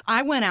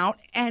 I went out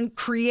and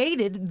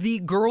created the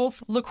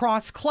girls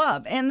lacrosse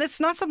club. And this is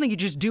not something you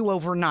just do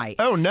overnight.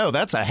 Oh, no,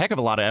 that's a heck of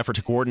a lot of effort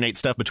to coordinate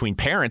stuff between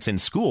parents in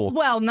school.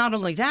 Well, not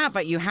only that,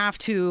 but you have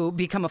to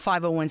become a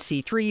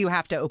 501c3. You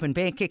have to open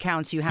bank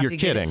accounts. You have You're to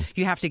kidding.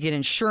 You have to get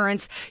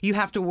insurance. You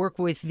have to work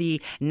with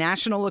the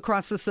National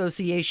Lacrosse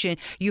Association.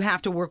 You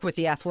have to work with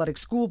the athletic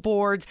school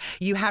boards.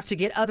 You have to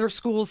get other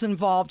schools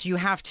involved. You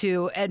have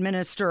to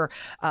administer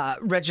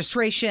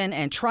registration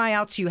and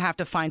tryouts. You have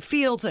to find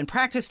fields and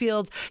practice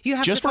fields. You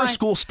have just to for a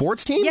school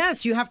sports team?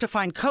 Yes, you have to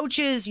find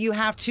coaches. You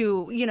have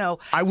to,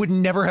 I would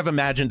never have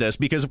imagined this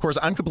because, of course,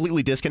 I'm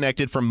completely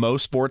disconnected from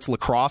most sports,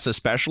 lacrosse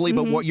especially.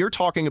 But what you're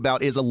talking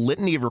about is a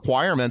litany of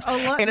requirements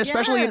and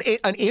especially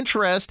an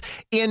interest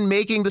in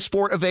making the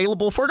sport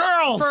available for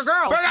girls. For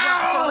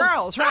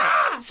girls,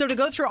 right. So to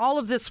go through all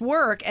of this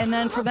work and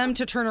then for them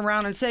to turn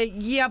around and say,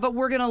 yeah, but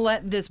we're going to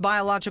let this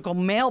biological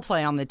male play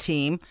on the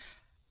team.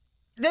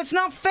 That's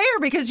not fair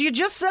because you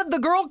just said the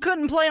girl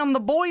couldn't play on the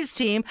boys'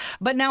 team,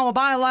 but now a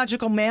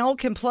biological male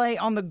can play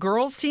on the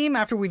girls' team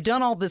after we've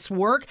done all this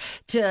work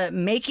to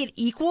make it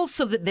equal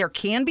so that there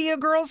can be a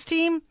girls'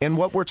 team. And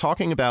what we're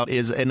talking about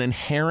is an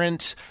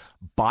inherent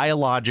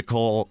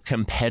biological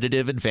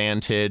competitive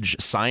advantage.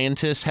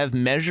 Scientists have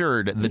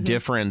measured the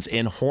difference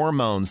in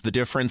hormones, the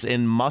difference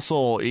in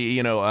muscle,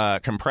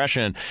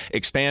 compression,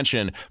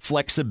 expansion,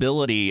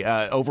 flexibility,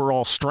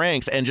 overall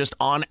strength, and just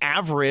on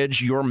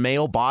average, your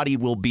male body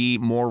will be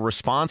more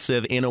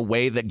responsive in a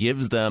way that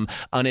gives them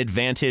an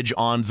advantage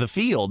on the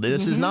field.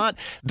 This is not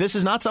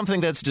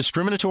something that's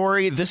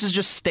discriminatory. This is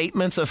just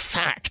statements of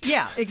fact.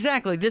 Yeah,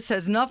 exactly. This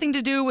has nothing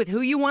to do with who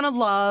you want to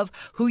love,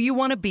 who you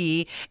want to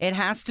be. It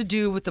has to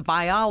do with the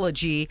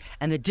biology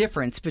and the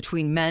difference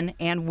between men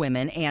and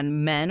women,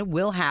 and men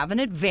will have an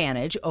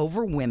advantage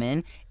over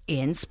women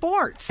in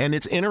sports. And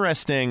it's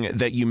interesting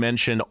that you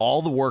mentioned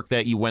all the work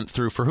that you went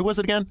through for, who was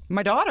it again?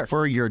 My daughter.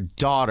 For your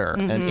daughter.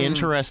 An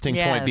interesting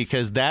point,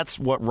 because that's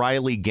what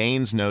Riley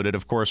Gaines noted,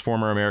 of course,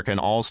 former American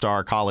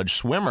All-Star college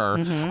swimmer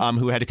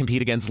who had to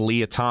compete against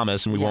Leah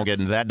Thomas, and we won't get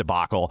into that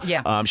debacle.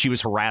 Yeah. She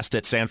was harassed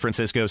at San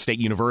Francisco State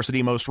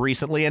University most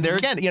recently, and there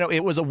again,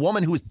 it was a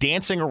woman who was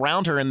dancing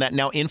around her in that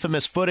now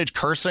infamous footage,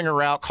 cursing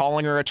her out,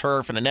 calling her a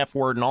TERF and an F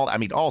word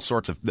and all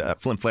sorts of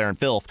flim, flare, and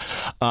filth.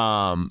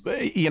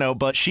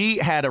 But she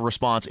had a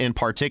response in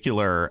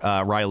particular,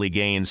 Riley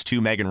Gaines,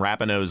 to Megan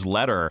Rapinoe's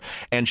letter,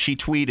 and she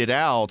tweeted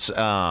out,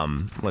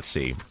 let's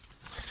see,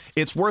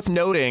 it's worth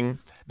noting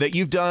that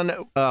you've done,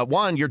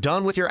 one, you're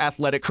done with your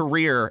athletic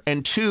career,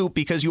 and two,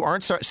 because you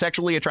aren't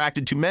sexually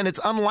attracted to men,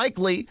 it's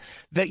unlikely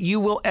that you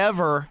will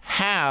ever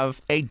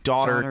have a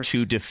daughter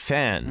to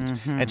defend.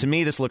 And to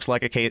me, this looks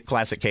like a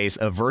classic case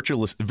of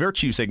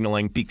virtue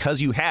signaling because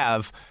you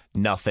have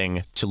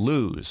nothing to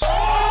lose.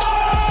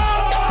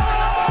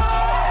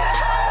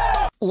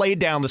 laid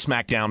down the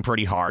smackdown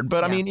pretty hard.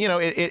 But I mean,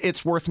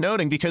 it's worth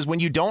noting because when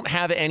you don't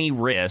have any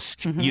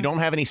risk, you don't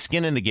have any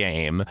skin in the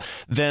game,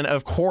 then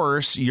of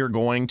course you're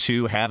going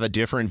to have a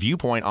different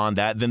viewpoint on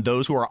that than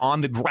those who are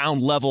on the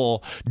ground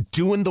level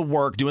doing the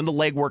work, doing the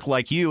legwork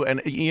like you,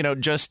 and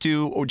just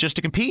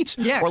to compete.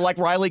 Or like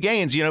Riley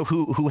Gaines,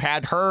 who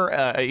had her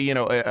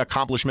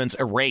accomplishments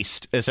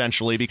erased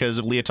essentially because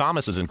of Leah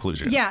Thomas's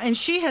inclusion. Yeah, and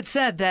she had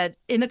said that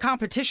in the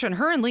competition,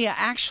 her and Leah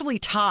actually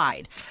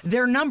tied.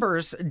 Their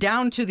numbers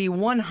down to the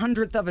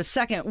 100th of a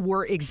second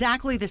were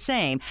exactly the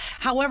same.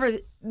 However,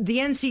 the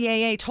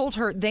NCAA told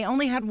her they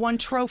only had one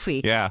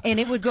trophy, and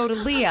it would go to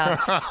Leah.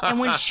 And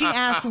when she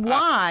asked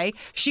why,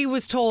 she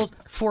was told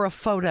for a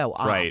photo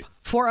op. Right.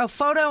 For a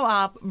photo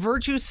op,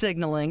 virtue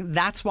signaling,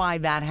 that's why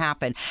that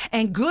happened.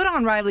 And good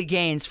on Riley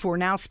Gaines for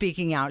now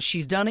speaking out.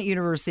 She's done at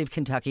University of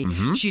Kentucky.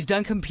 She's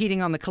done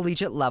competing on the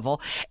collegiate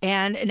level.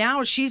 And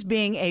now she's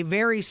being a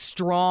very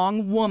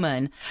strong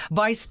woman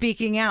by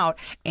speaking out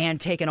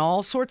and taking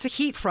all sorts of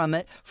heat from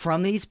it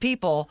from these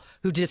people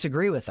who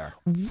disagree with her.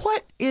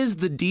 What is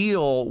the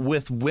deal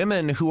with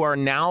women who are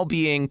now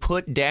being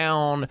put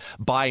down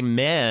by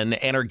men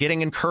and are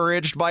getting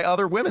encouraged by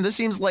other women? This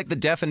seems like the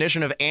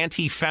definition of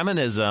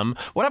anti-feminism.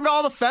 What happened to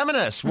all the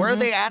feminists? Where are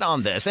they at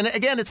on this? And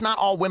again, it's not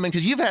all women,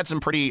 because you've had some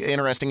pretty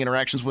interesting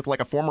interactions with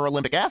like a former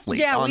Olympic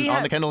athlete on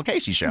the Kendall and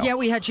Casey show. Yeah,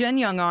 we had Jen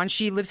Young on.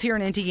 She lives here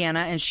in Indiana,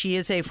 and she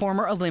is a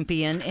former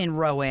Olympian in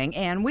rowing.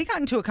 And we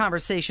got into a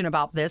conversation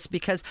about this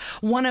because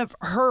one of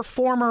her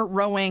former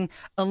rowing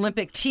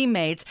Olympic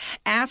teammates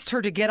asked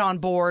her to get on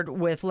board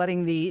with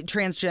letting the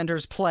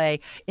transgenders play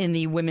in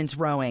the women's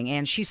rowing.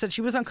 And she said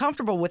she was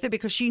uncomfortable with it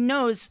because she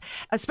knows,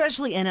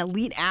 especially an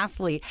elite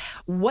athlete,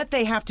 what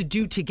they have to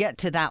do to get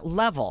to that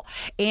level.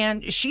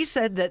 And she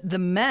said that the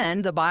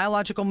men, the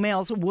biological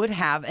males, would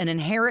have an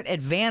inherent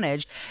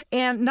advantage.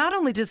 And not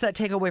only does that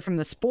take away from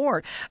the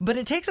sport, but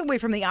it takes away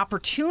from the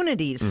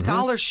opportunities,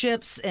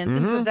 scholarships, and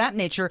things of that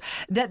nature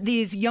that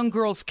these young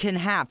girls can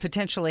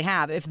potentially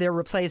have if they're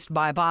replaced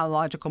by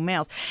biological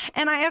males.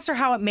 And I asked her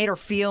how it made her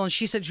feel, and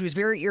she said she was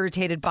very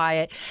irritated by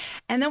it.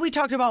 And then we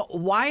talked about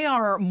why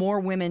are more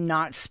women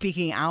not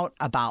speaking out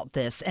about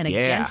this and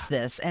against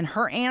this. And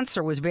her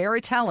answer was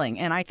very telling.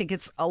 And I think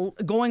it's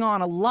going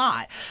on a lot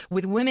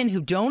with women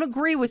who don't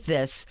agree with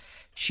this.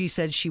 She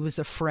said she was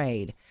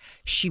afraid.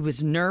 She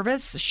was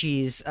nervous.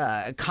 She's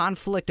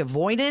conflict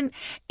avoidant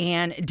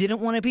and didn't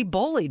want to be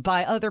bullied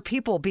by other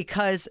people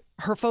because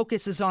her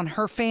focus is on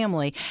her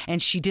family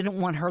and she didn't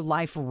want her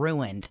life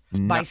ruined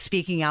by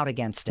speaking out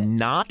against it.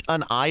 Not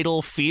an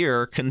idle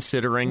fear,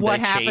 considering what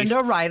happened to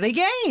Riley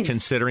Gaines.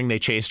 Considering they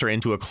chased her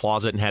into a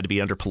closet and had to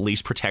be under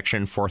police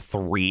protection for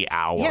 3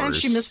 hours. Yeah, and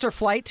she missed her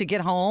flight to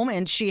get home,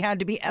 and she had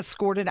to be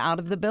escorted out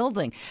of the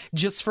building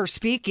just for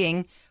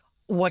speaking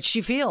what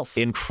she feels.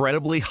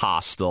 Incredibly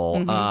hostile,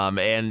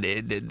 and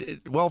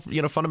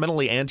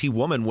fundamentally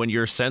anti-woman. When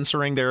you're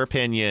censoring their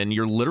opinion,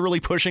 you're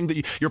literally pushing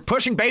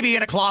baby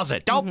in a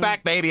closet. Don't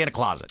back baby in a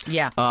closet.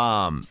 Yeah.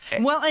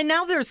 Well, and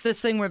now there's this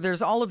thing where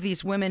there's all of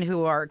these women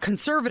who are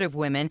conservative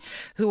women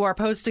who are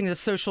posting to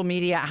social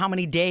media how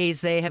many days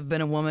they have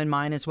been a woman.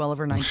 Mine is well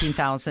over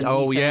 19,000.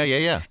 Oh,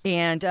 yeah.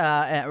 And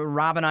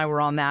Rob and I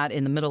were on that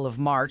in the middle of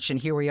March, and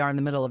here we are in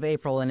the middle of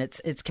April, and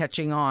it's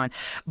catching on.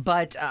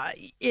 But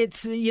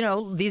it's,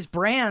 these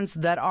brands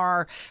that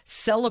are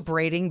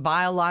celebrating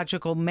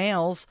biological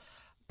males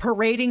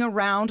parading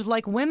around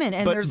like women,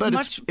 and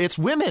it's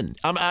women.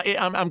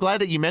 I'm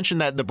glad that you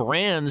mentioned that. The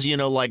brands,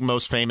 like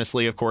most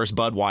famously, of course,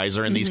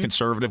 Budweiser and these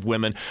conservative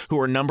women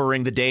who are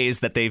numbering the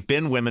days that they've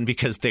been women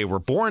because they were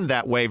born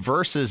that way,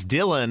 versus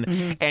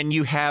Dylan. And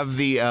you have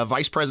the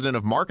vice president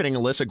of marketing,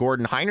 Alyssa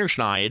Gordon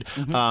Heinerscheid,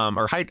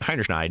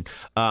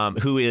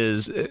 who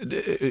is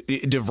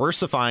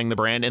diversifying the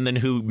brand, and then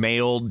who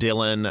mailed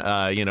Dylan,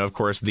 of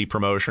course, the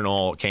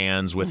promotional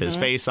cans with his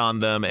face on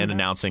them and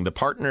announcing the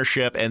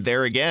partnership. And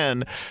there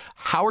again,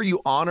 how are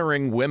you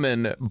honoring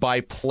women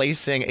by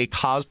placing a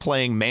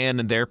cosplaying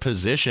man in their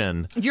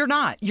position? You're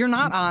not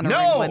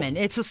honoring women.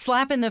 It's a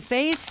slap in the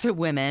face to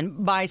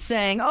women by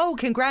saying, oh,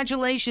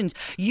 congratulations,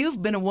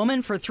 you've been a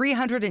woman for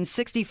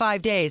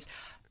 365 days.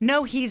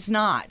 No, he's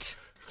not.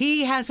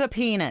 He has a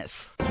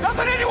penis.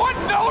 Doesn't anyone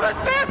notice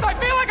this? I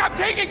feel like I'm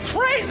taking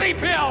crazy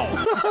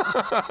pills.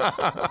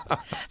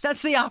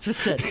 That's the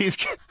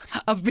opposite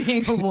of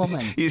being a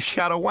woman. He's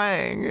got a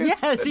wang.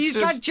 He's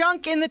got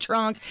junk in the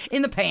trunk,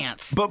 in the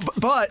pants.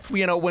 But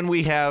when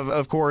we have,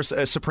 of course,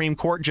 Supreme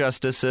Court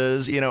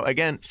justices,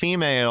 again,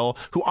 female,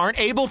 who aren't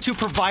able to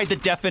provide the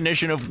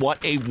definition of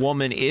what a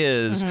woman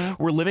is,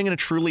 we're living in a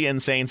truly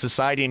insane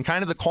society. And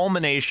kind of the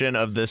culmination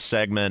of this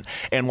segment,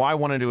 and why I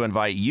wanted to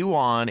invite you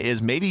on,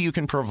 is maybe you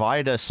can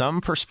provide us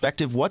some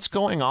perspective. What's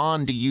going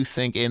on, do you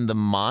think, in the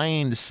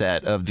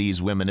mindset of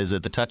these women? Is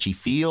it the touchy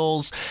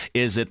feels?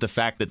 Is it the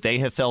fact that they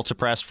have felt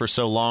oppressed for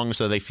so long,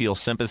 so they feel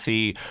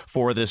sympathy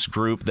for this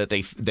group that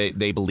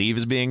they believe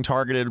is being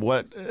targeted?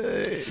 Well,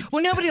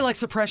 nobody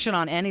likes oppression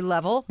on any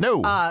level.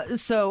 No.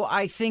 So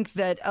I think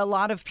that a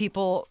lot of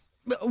people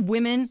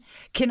women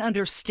can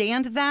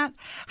understand that.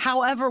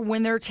 However,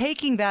 when they're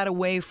taking that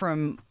away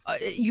from,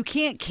 you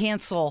can't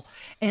cancel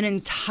an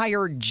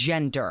entire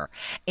gender.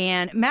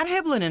 And Matt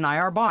Hiblin and I,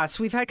 our boss,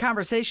 we've had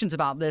conversations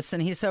about this,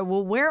 and he said,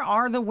 well, where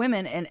are the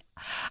women? And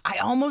I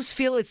almost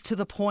feel it's to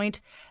the point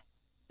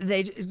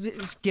they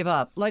just give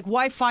up. Like,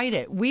 why fight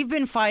it? We've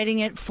been fighting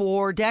it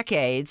for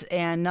decades,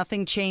 and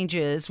nothing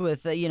changes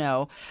with,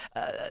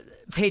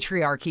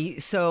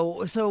 patriarchy.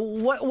 So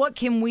what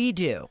can we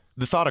do?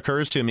 The thought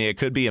occurs to me, it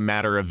could be a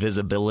matter of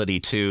visibility,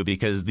 too,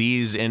 because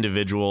these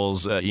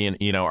individuals,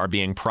 are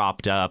being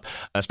propped up,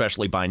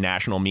 especially by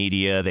national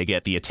media. They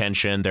get the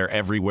attention. They're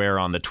everywhere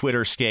on the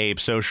Twitterscape,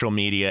 social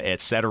media,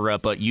 etc.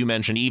 But you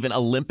mentioned even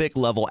Olympic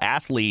level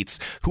athletes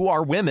who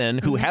are women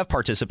who have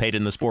participated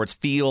in the sports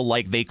feel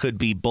like they could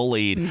be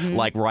bullied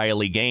like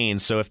Riley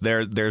Gaines. So if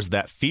there's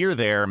that fear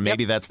there,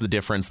 maybe that's the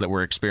difference that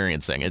we're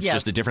experiencing. It's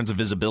just a difference of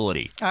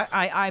visibility.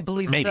 I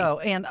believe Maybe. so.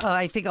 And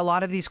I think a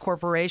lot of these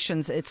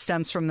corporations, it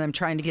stems from them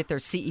trying to get their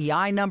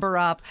CEI number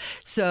up.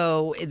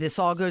 So this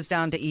all goes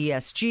down to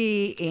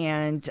ESG,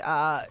 and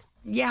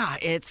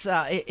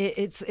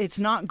it's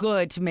not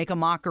good to make a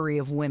mockery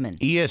of women.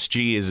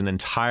 ESG is an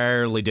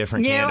entirely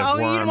different can of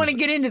worms. You didn't want to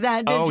get into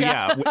that, did you?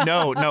 Yeah.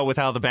 No, with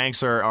how the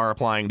banks are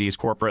applying these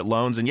corporate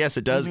loans. And yes,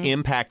 it does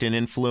impact and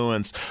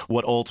influence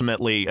what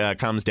ultimately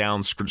comes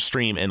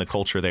downstream in the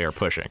culture they are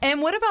pushing.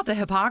 And what about the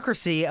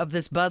hypocrisy of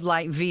this Bud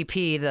Light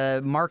VP,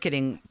 the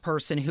marketing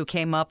person who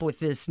came up with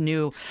this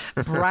new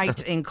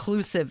bright,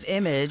 inclusive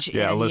image?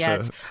 Yeah, and Alyssa.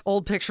 yet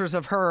old pictures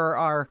of her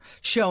are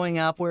showing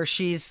up where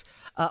she's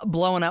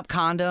blowing up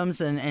condoms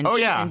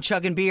and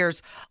chugging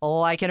beers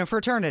like in a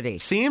fraternity.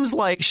 Seems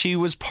like she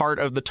was part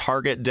of the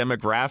target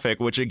demographic,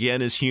 which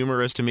again is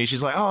humorous to me.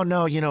 She's like, oh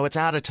no, it's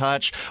out of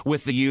touch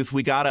with the youth.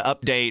 We got to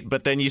update.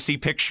 But then you see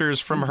pictures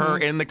from her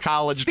in the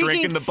college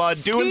drinking the Bud,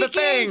 doing the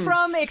things.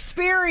 From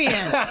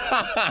experience.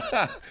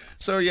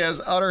 So yes,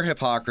 utter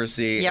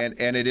hypocrisy,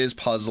 and it is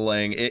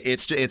puzzling.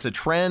 It's a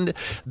trend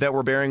that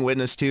we're bearing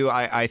witness to.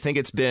 I think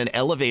it's been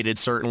elevated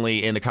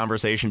certainly in the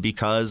conversation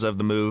because of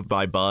the move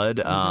by Bud,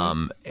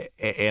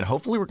 and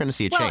hopefully we're going to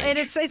see a change. Well, and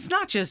it's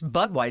not just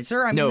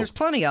Budweiser. I mean, there's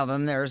plenty of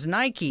them. There's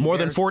Nike. More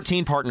than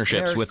 14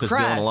 partnerships with this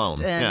deal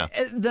alone. And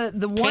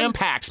the one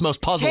Tampax, most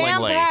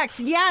puzzlingly.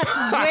 Tampax,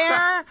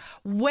 yes.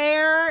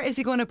 Where is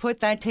he going to put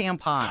that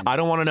tampon? I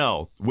don't want to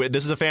know.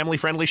 This is a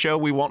family-friendly show.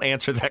 We won't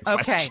answer that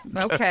question.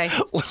 Okay.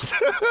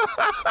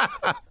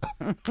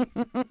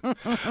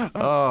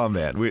 Oh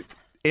man,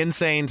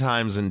 insane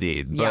times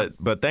indeed.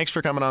 But thanks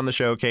for coming on the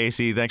show,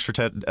 Casey. Thanks for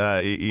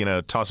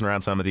tossing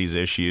around some of these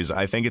issues.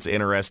 I think it's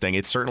interesting.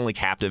 It's certainly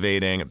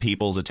captivating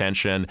people's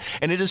attention,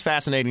 and it is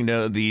fascinating to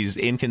know these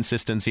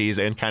inconsistencies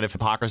and kind of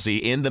hypocrisy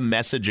in the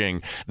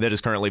messaging that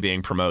is currently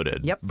being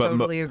promoted. Yep,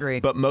 totally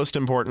agree. But most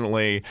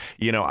importantly,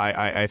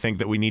 I think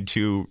that we need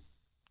to.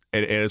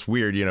 And it's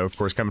weird, of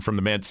course, coming from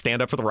the man,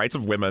 stand up for the rights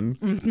of women,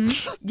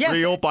 Yes.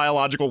 real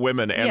biological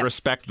women, and Yes.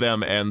 respect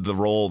them and the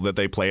role that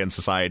they play in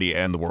society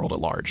and the world at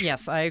large.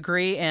 Yes, I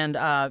agree. And,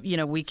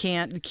 we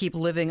can't keep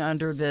living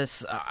under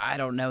this,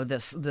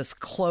 this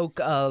cloak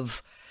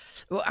of...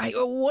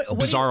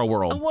 Bizarro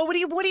world. What do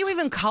you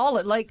even call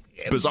it? Like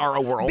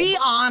Bizarro world. Be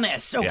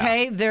honest,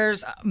 okay? Yeah.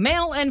 There's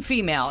male and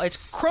female. It's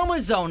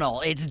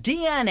chromosomal. It's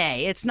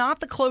DNA. It's not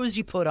the clothes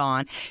you put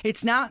on.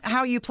 It's not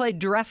how you play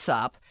dress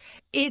up.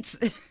 It's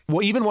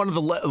even one of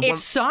the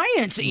it's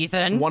science,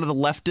 Ethan. One of the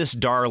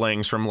leftist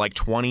darlings from like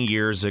 20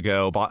 years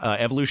ago,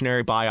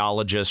 evolutionary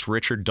biologist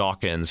Richard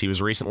Dawkins. He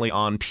was recently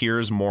on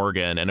Piers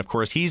Morgan, and of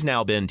course he's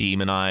now been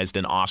demonized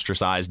and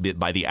ostracized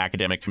by the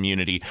academic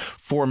community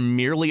for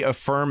merely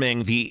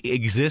affirming the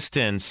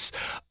existence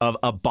of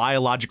a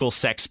biological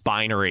sex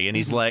binary. And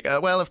he's like,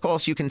 well, of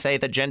course you can say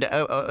that gender.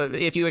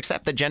 If you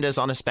accept that gender is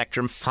on a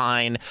spectrum,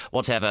 fine,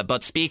 whatever.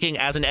 But speaking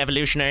as an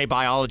evolutionary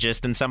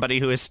biologist and somebody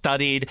who has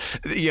studied,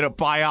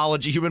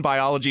 human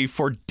biology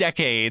for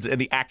decades in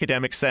the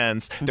academic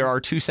sense, there are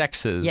two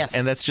sexes. Yes.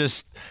 And that's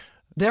just...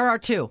 There are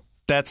two.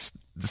 It's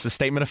a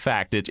statement of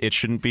fact. It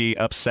shouldn't be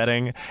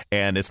upsetting,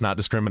 and it's not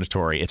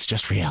discriminatory. It's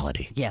just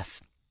reality. Yes.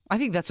 I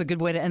think that's a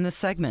good way to end this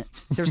segment.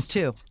 There's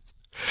two.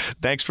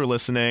 Thanks for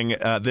listening.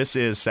 This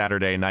is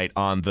Saturday Night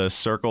on The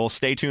Circle.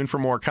 Stay tuned for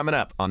more coming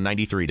up on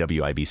 93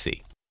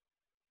 WIBC.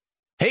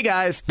 Hey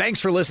guys,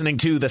 thanks for listening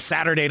to the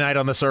Saturday Night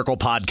on the Circle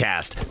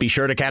podcast. Be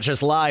sure to catch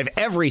us live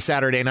every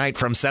Saturday night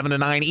from 7 to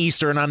 9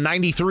 Eastern on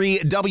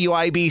 93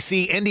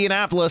 WIBC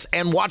Indianapolis,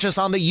 and watch us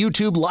on the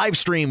YouTube live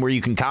stream where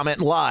you can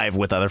comment live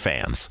with other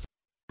fans.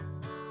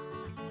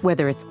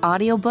 Whether it's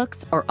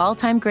audiobooks or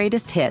all-time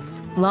greatest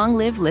hits, long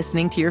live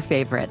listening to your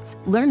favorites.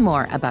 Learn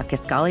more about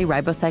Kisqali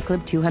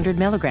Ribociclib 200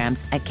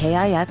 milligrams at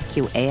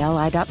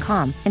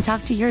KISQALI.com and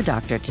talk to your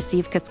doctor to see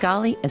if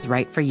Kisqali is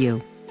right for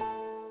you.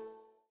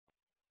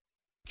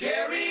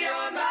 Carry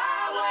on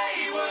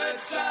my wayward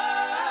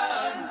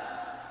son.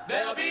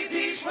 There'll be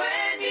peace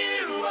when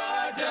you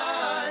are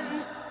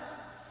done.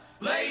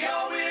 Lay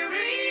your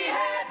weary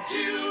head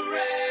to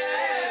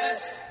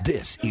rest.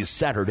 This is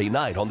Saturday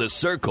Night on The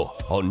Circle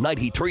on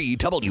 93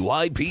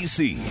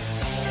 WIBC.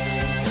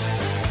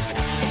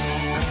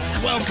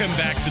 Welcome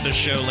back to the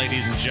show,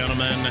 ladies and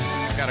gentlemen.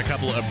 Got a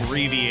couple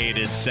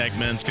abbreviated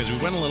segments because we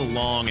went a little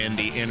long in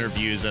the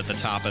interviews at the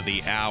top of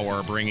the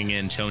hour, bringing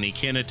in Tony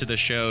Kinnett to the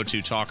show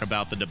to talk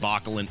about the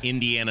debacle in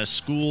Indiana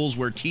schools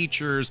where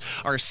teachers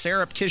are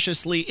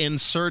surreptitiously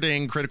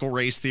inserting critical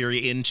race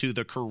theory into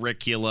the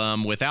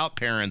curriculum without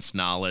parents'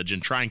 knowledge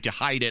and trying to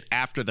hide it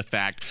after the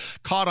fact,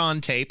 caught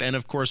on tape. And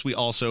of course, we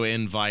also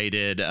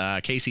invited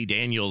Casey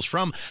Daniels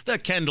from the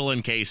Kendall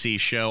and Casey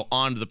show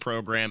onto the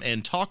program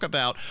and talk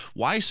about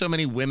why so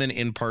many women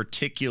in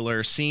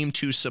particular seem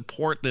to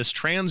support this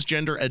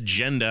transgender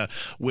agenda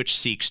which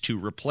seeks to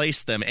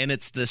replace them. And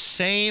it's the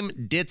same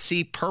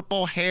ditzy,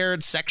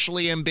 purple-haired,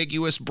 sexually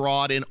ambiguous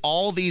broad in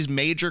all these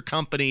major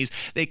companies.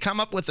 They come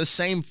up with the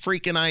same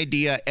freaking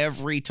idea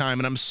every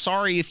time. And I'm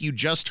sorry if you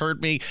just heard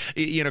me,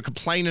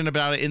 complaining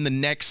about it in the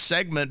next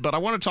segment, but I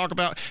want to talk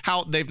about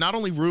how they've not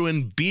only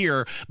ruined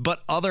beer,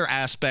 but other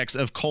aspects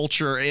of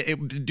culture,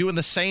 doing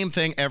the same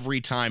thing every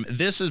time.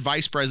 This is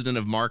Vice President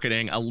of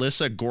Marketing,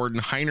 Alyssa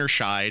Gordon-Heinerscheid,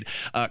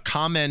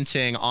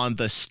 commenting on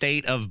the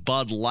state of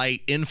Bud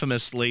Light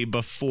infamously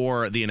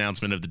before the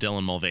announcement of the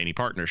Dylan Mulvaney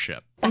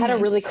partnership. I had a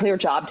really clear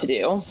job to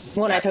do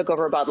when I took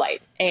over Bud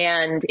Light,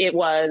 and it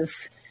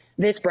was,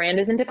 this brand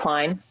is in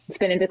decline. It's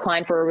been in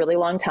decline for a really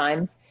long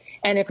time.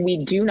 And if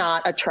we do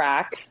not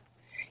attract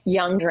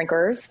young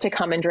drinkers to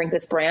come and drink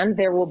this brand,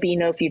 there will be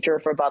no future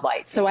for Bud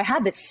Light. So I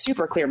had this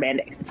super clear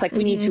mandate. It's like,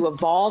 we need to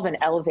evolve and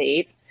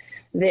elevate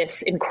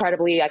this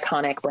incredibly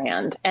iconic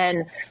brand.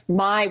 And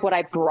what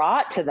I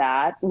brought to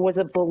that was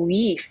a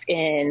belief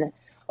in,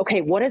 okay,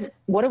 what does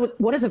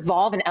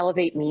evolve and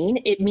elevate mean?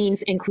 It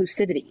means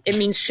inclusivity. It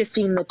means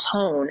shifting the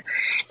tone.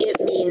 It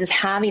means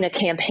having a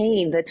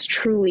campaign that's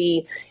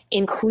truly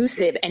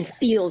inclusive and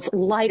feels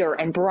lighter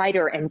and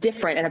brighter and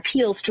different and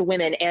appeals to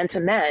women and to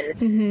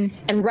men.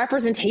 And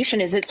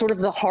representation is at sort of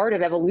the heart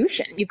of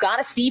evolution. You've got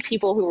to see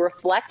people who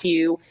reflect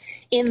you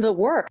in the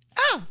work.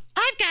 Oh,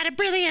 I've got a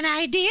brilliant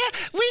idea.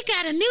 We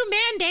got a new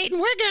mandate,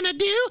 and we're going to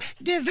do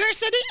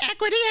diversity,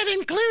 equity, and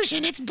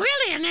inclusion. It's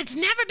brilliant. It's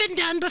never been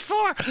done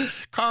before.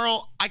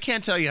 Carl, I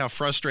can't tell you how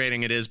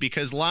frustrating it is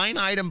because line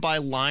item by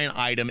line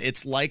item,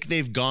 it's like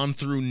they've gone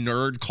through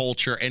nerd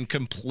culture and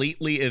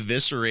completely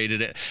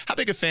eviscerated it. How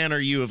big a fan are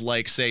you of,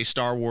 like, say,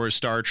 Star Wars,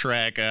 Star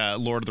Trek,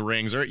 Lord of the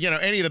Rings, or,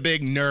 any of the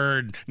big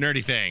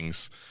nerdy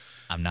things?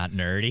 I'm not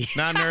nerdy.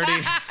 Not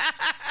nerdy?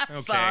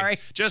 Okay. Sorry.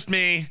 Just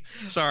me.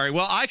 Sorry.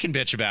 Well, I can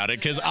bitch about it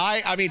because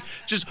I mean,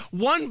 just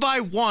one by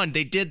one,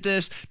 they did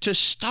this to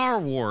Star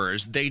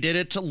Wars. They did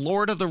it to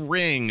Lord of the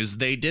Rings.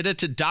 They did it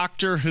to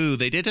Doctor Who.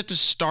 They did it to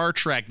Star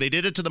Trek. They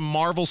did it to the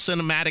Marvel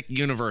Cinematic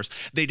Universe.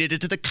 They did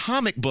it to the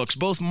comic books,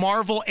 both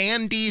Marvel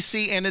and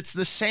DC. And it's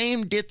the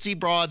same ditzy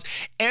broads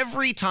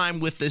every time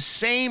with the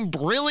same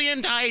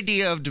brilliant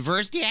idea of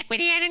diversity,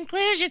 equity, and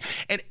inclusion.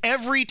 And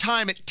every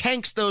time it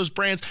tanks those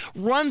brands,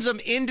 runs them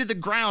into the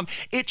ground.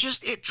 It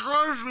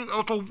drives me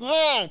up a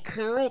wall,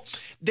 Carol.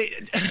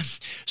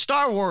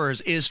 Star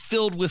Wars is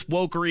filled with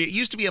wokery. It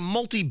used to be a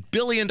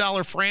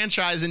multi-billion-dollar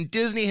franchise, and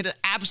Disney had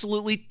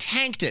absolutely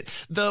tanked it.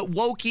 The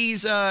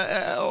wokies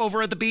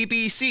over at the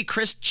BBC,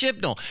 Chris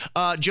Chibnall,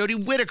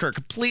 Jodie Whittaker,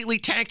 completely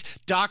tanked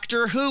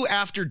Doctor Who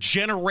after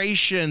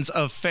generations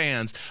of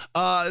fans.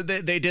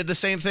 They did the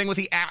same thing with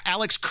the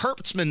Alex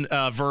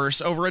Kurtzman verse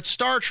over at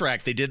Star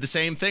Trek. They did the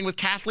same thing with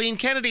Kathleen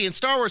Kennedy in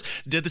Star Wars.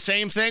 Did the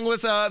same thing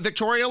with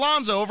Victoria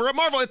Alonso over at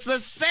Marvel. It's the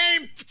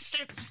same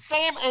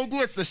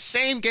idea. It's the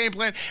same game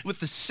plan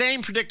with the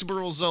same predictable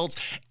results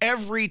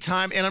every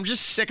time. And I'm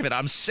just sick of it.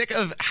 I'm sick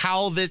of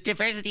how this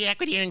diversity,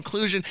 equity, and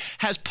inclusion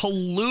has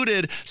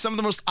polluted some of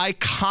the most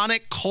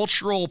iconic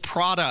cultural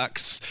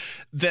products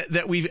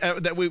that we've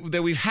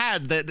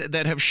had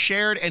that have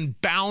shared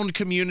and bound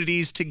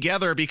communities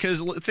together,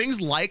 because things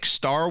like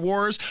Star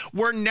Wars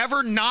were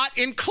never not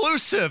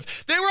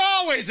inclusive. They were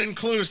always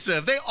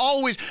inclusive.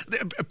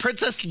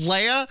 Princess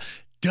Leia,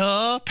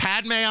 duh.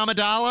 Padme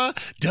Amidala,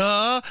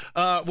 duh.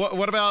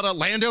 What about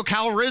Lando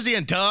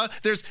Calrissian? Duh.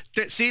 There's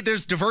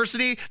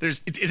diversity. There's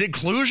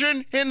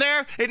inclusion in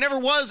there. It never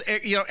was,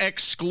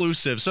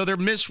 exclusive. So they're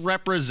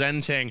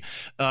misrepresenting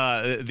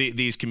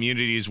these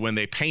communities when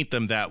they paint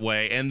them that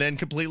way, and then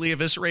completely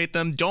eviscerate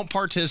them. Don't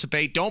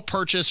participate. Don't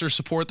purchase or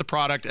support the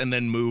product, and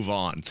then move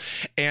on.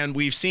 And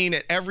we've seen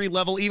at every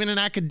level, even in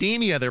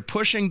academia, they're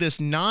pushing this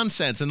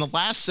nonsense. In the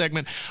last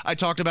segment, I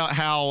talked about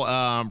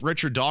how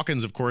Richard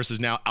Dawkins, of course, is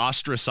now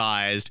ostracized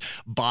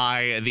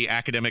by the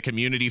academic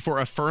community for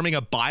affirming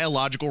a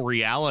biological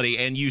reality.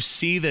 And you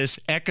see this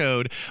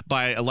echoed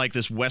by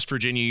this West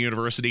Virginia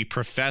University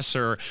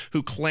professor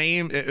who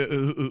claims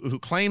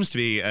to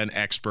be an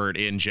expert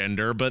in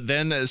gender, but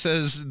then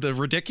says the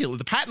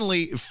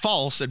patently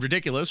false and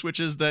ridiculous, which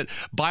is that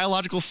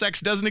biological sex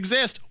doesn't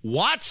exist.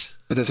 What?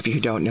 For those of you who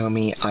don't know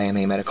me, I am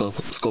a medical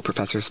school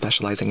professor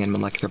specializing in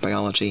molecular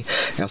biology.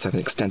 I also have an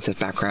extensive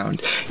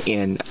background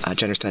in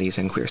gender studies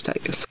and queer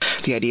studies.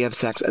 The idea of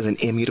sex as an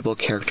immutable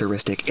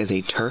characteristic is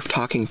a turf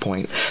talking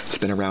point that's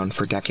been around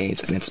for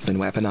decades, and it's been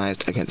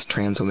weaponized against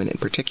trans women in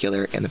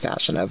particular in the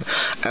fashion of,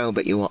 oh,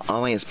 but you will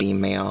always be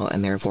male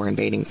and therefore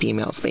invading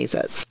female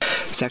spaces.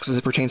 Sex as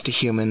it pertains to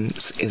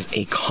humans is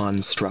a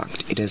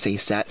construct. It is a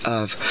set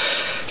of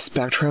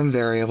spectrum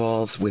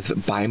variables with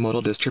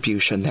bimodal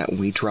distribution that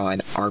we draw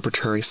an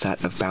arbitrary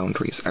set of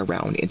boundaries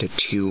around into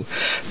two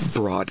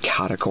broad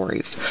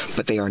categories,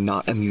 but they are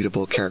not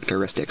immutable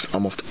characteristics.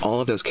 Almost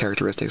all of those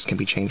characteristics can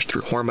be changed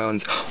through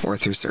hormones or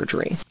through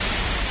surgery.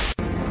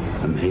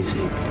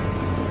 Amazing.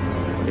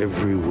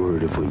 Every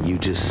word of what you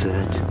just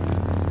said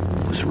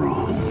was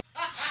wrong.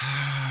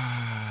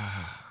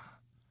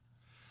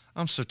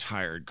 I'm so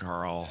tired,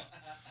 Carl.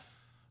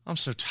 I'm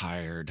so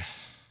tired.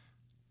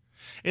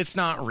 It's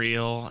not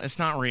real. It's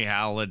not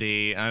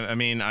reality. I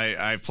mean,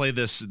 I've played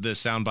this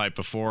soundbite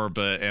before,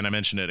 and I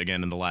mentioned it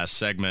again in the last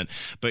segment.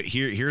 But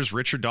here's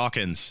Richard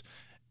Dawkins,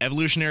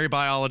 evolutionary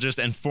biologist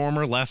and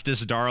former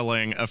leftist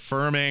darling,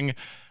 affirming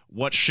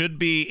what should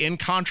be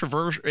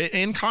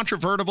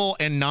incontrovertible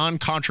and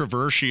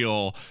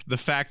non-controversial, the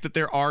fact that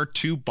there are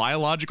two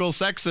biological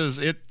sexes.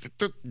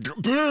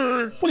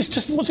 Well, it's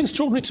just what's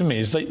extraordinary to me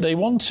is they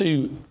want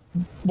to,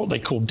 what they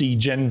call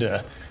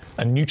degender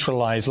and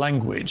neutralize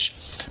language,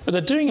 but they're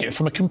doing it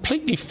from a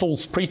completely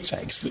false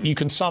pretext that you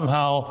can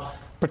somehow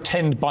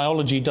pretend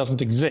biology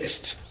doesn't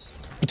exist,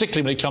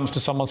 particularly when it comes to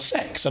someone's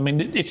sex. I mean,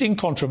 it's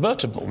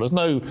incontrovertible. There's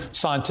no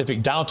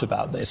scientific doubt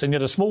about this. And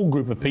yet a small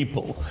group of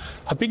people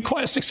have been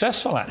quite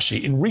successful,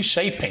 actually, in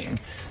reshaping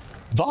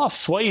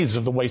vast swathes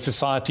of the way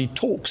society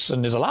talks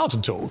and is allowed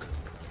to talk.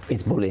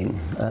 It's bullying.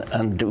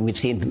 And we've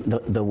seen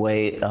the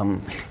way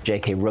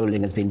J.K.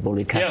 Rowling has been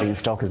bullied, Kathleen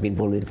Stock has been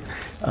bullied.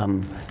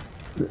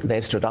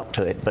 They've stood up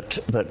to it, but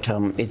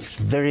it's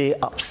very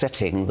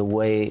upsetting the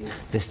way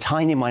this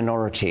tiny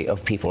minority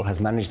of people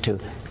has managed to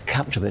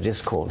capture the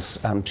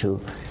discourse and to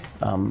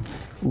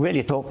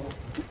really talk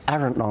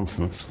arrant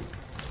nonsense.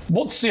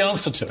 What's the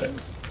answer to it?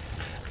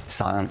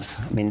 Science.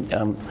 I mean,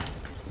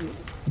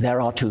 there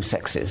are two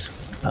sexes.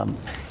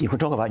 You can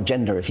talk about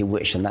gender if you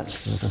wish, and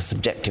that's a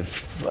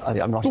subjective.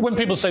 I'm not. But when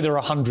people say there are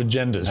 100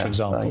 genders, for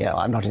example, yeah,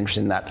 I'm not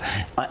interested in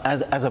that.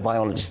 As a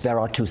biologist, there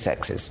are two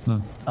sexes,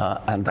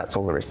 and that's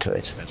all there is to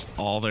it. That's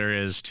all there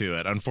is to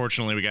it.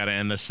 Unfortunately, we got to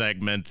end the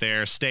segment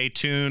there. Stay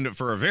tuned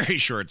for a very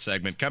short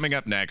segment coming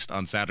up next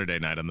on Saturday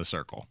Night on the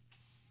Circle.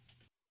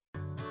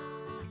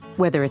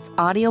 Whether it's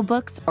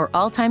audiobooks or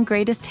all-time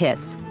greatest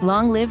hits,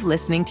 long live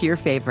listening to your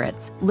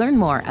favorites. Learn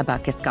more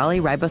about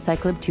Kisqali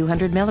Ribociclib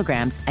 200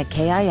 milligrams at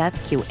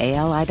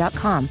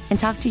KISQALI.com and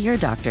talk to your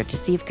doctor to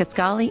see if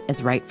Kisqali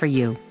is right for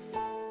you.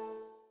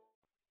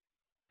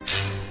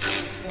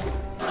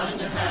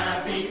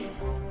 Unhappy,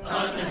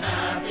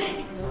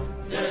 unhappy,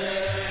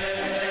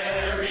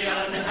 very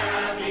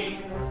unhappy,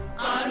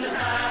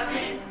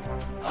 unhappy,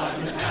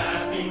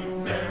 unhappy,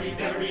 very,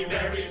 very,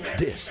 very, very.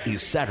 This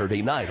is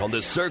Saturday Night on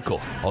the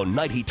Circle on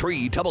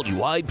 93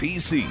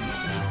 WIPC.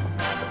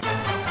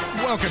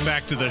 Welcome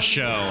back to the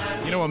show.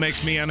 You know what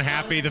makes me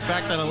unhappy? The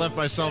fact that I left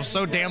myself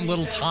so damn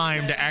little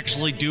time to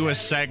actually do a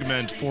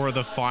segment for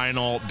the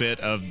final bit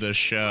of the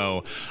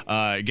show.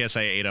 I guess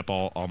I ate up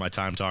all my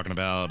time talking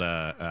about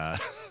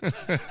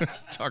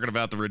talking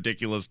about the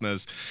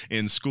ridiculousness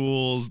in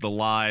schools, the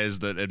lies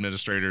that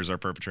administrators are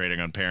perpetrating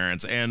on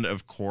parents, and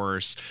of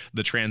course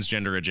the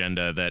transgender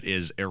agenda that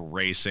is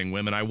erasing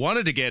women. I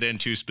wanted to get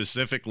into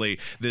specifically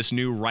this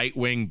new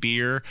right-wing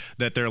beer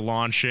that they're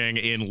launching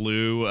in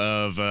lieu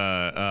of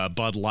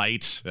Bud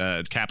Light,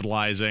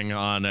 capitalizing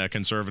on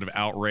conservative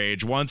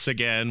outrage. Once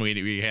again,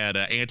 we had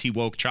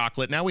anti-woke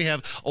chocolate. Now we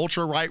have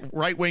ultra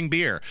right-wing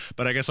beer.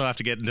 But I guess I'll have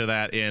to get into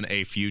that in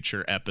a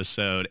future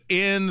episode.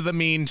 In the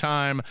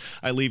meantime,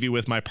 I leave you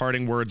with my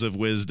parting words of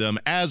wisdom.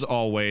 As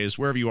always,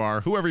 wherever you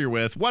are, whoever you're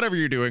with, whatever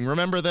you're doing,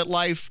 remember that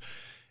life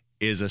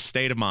is a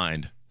state of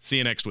mind. See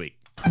you next week.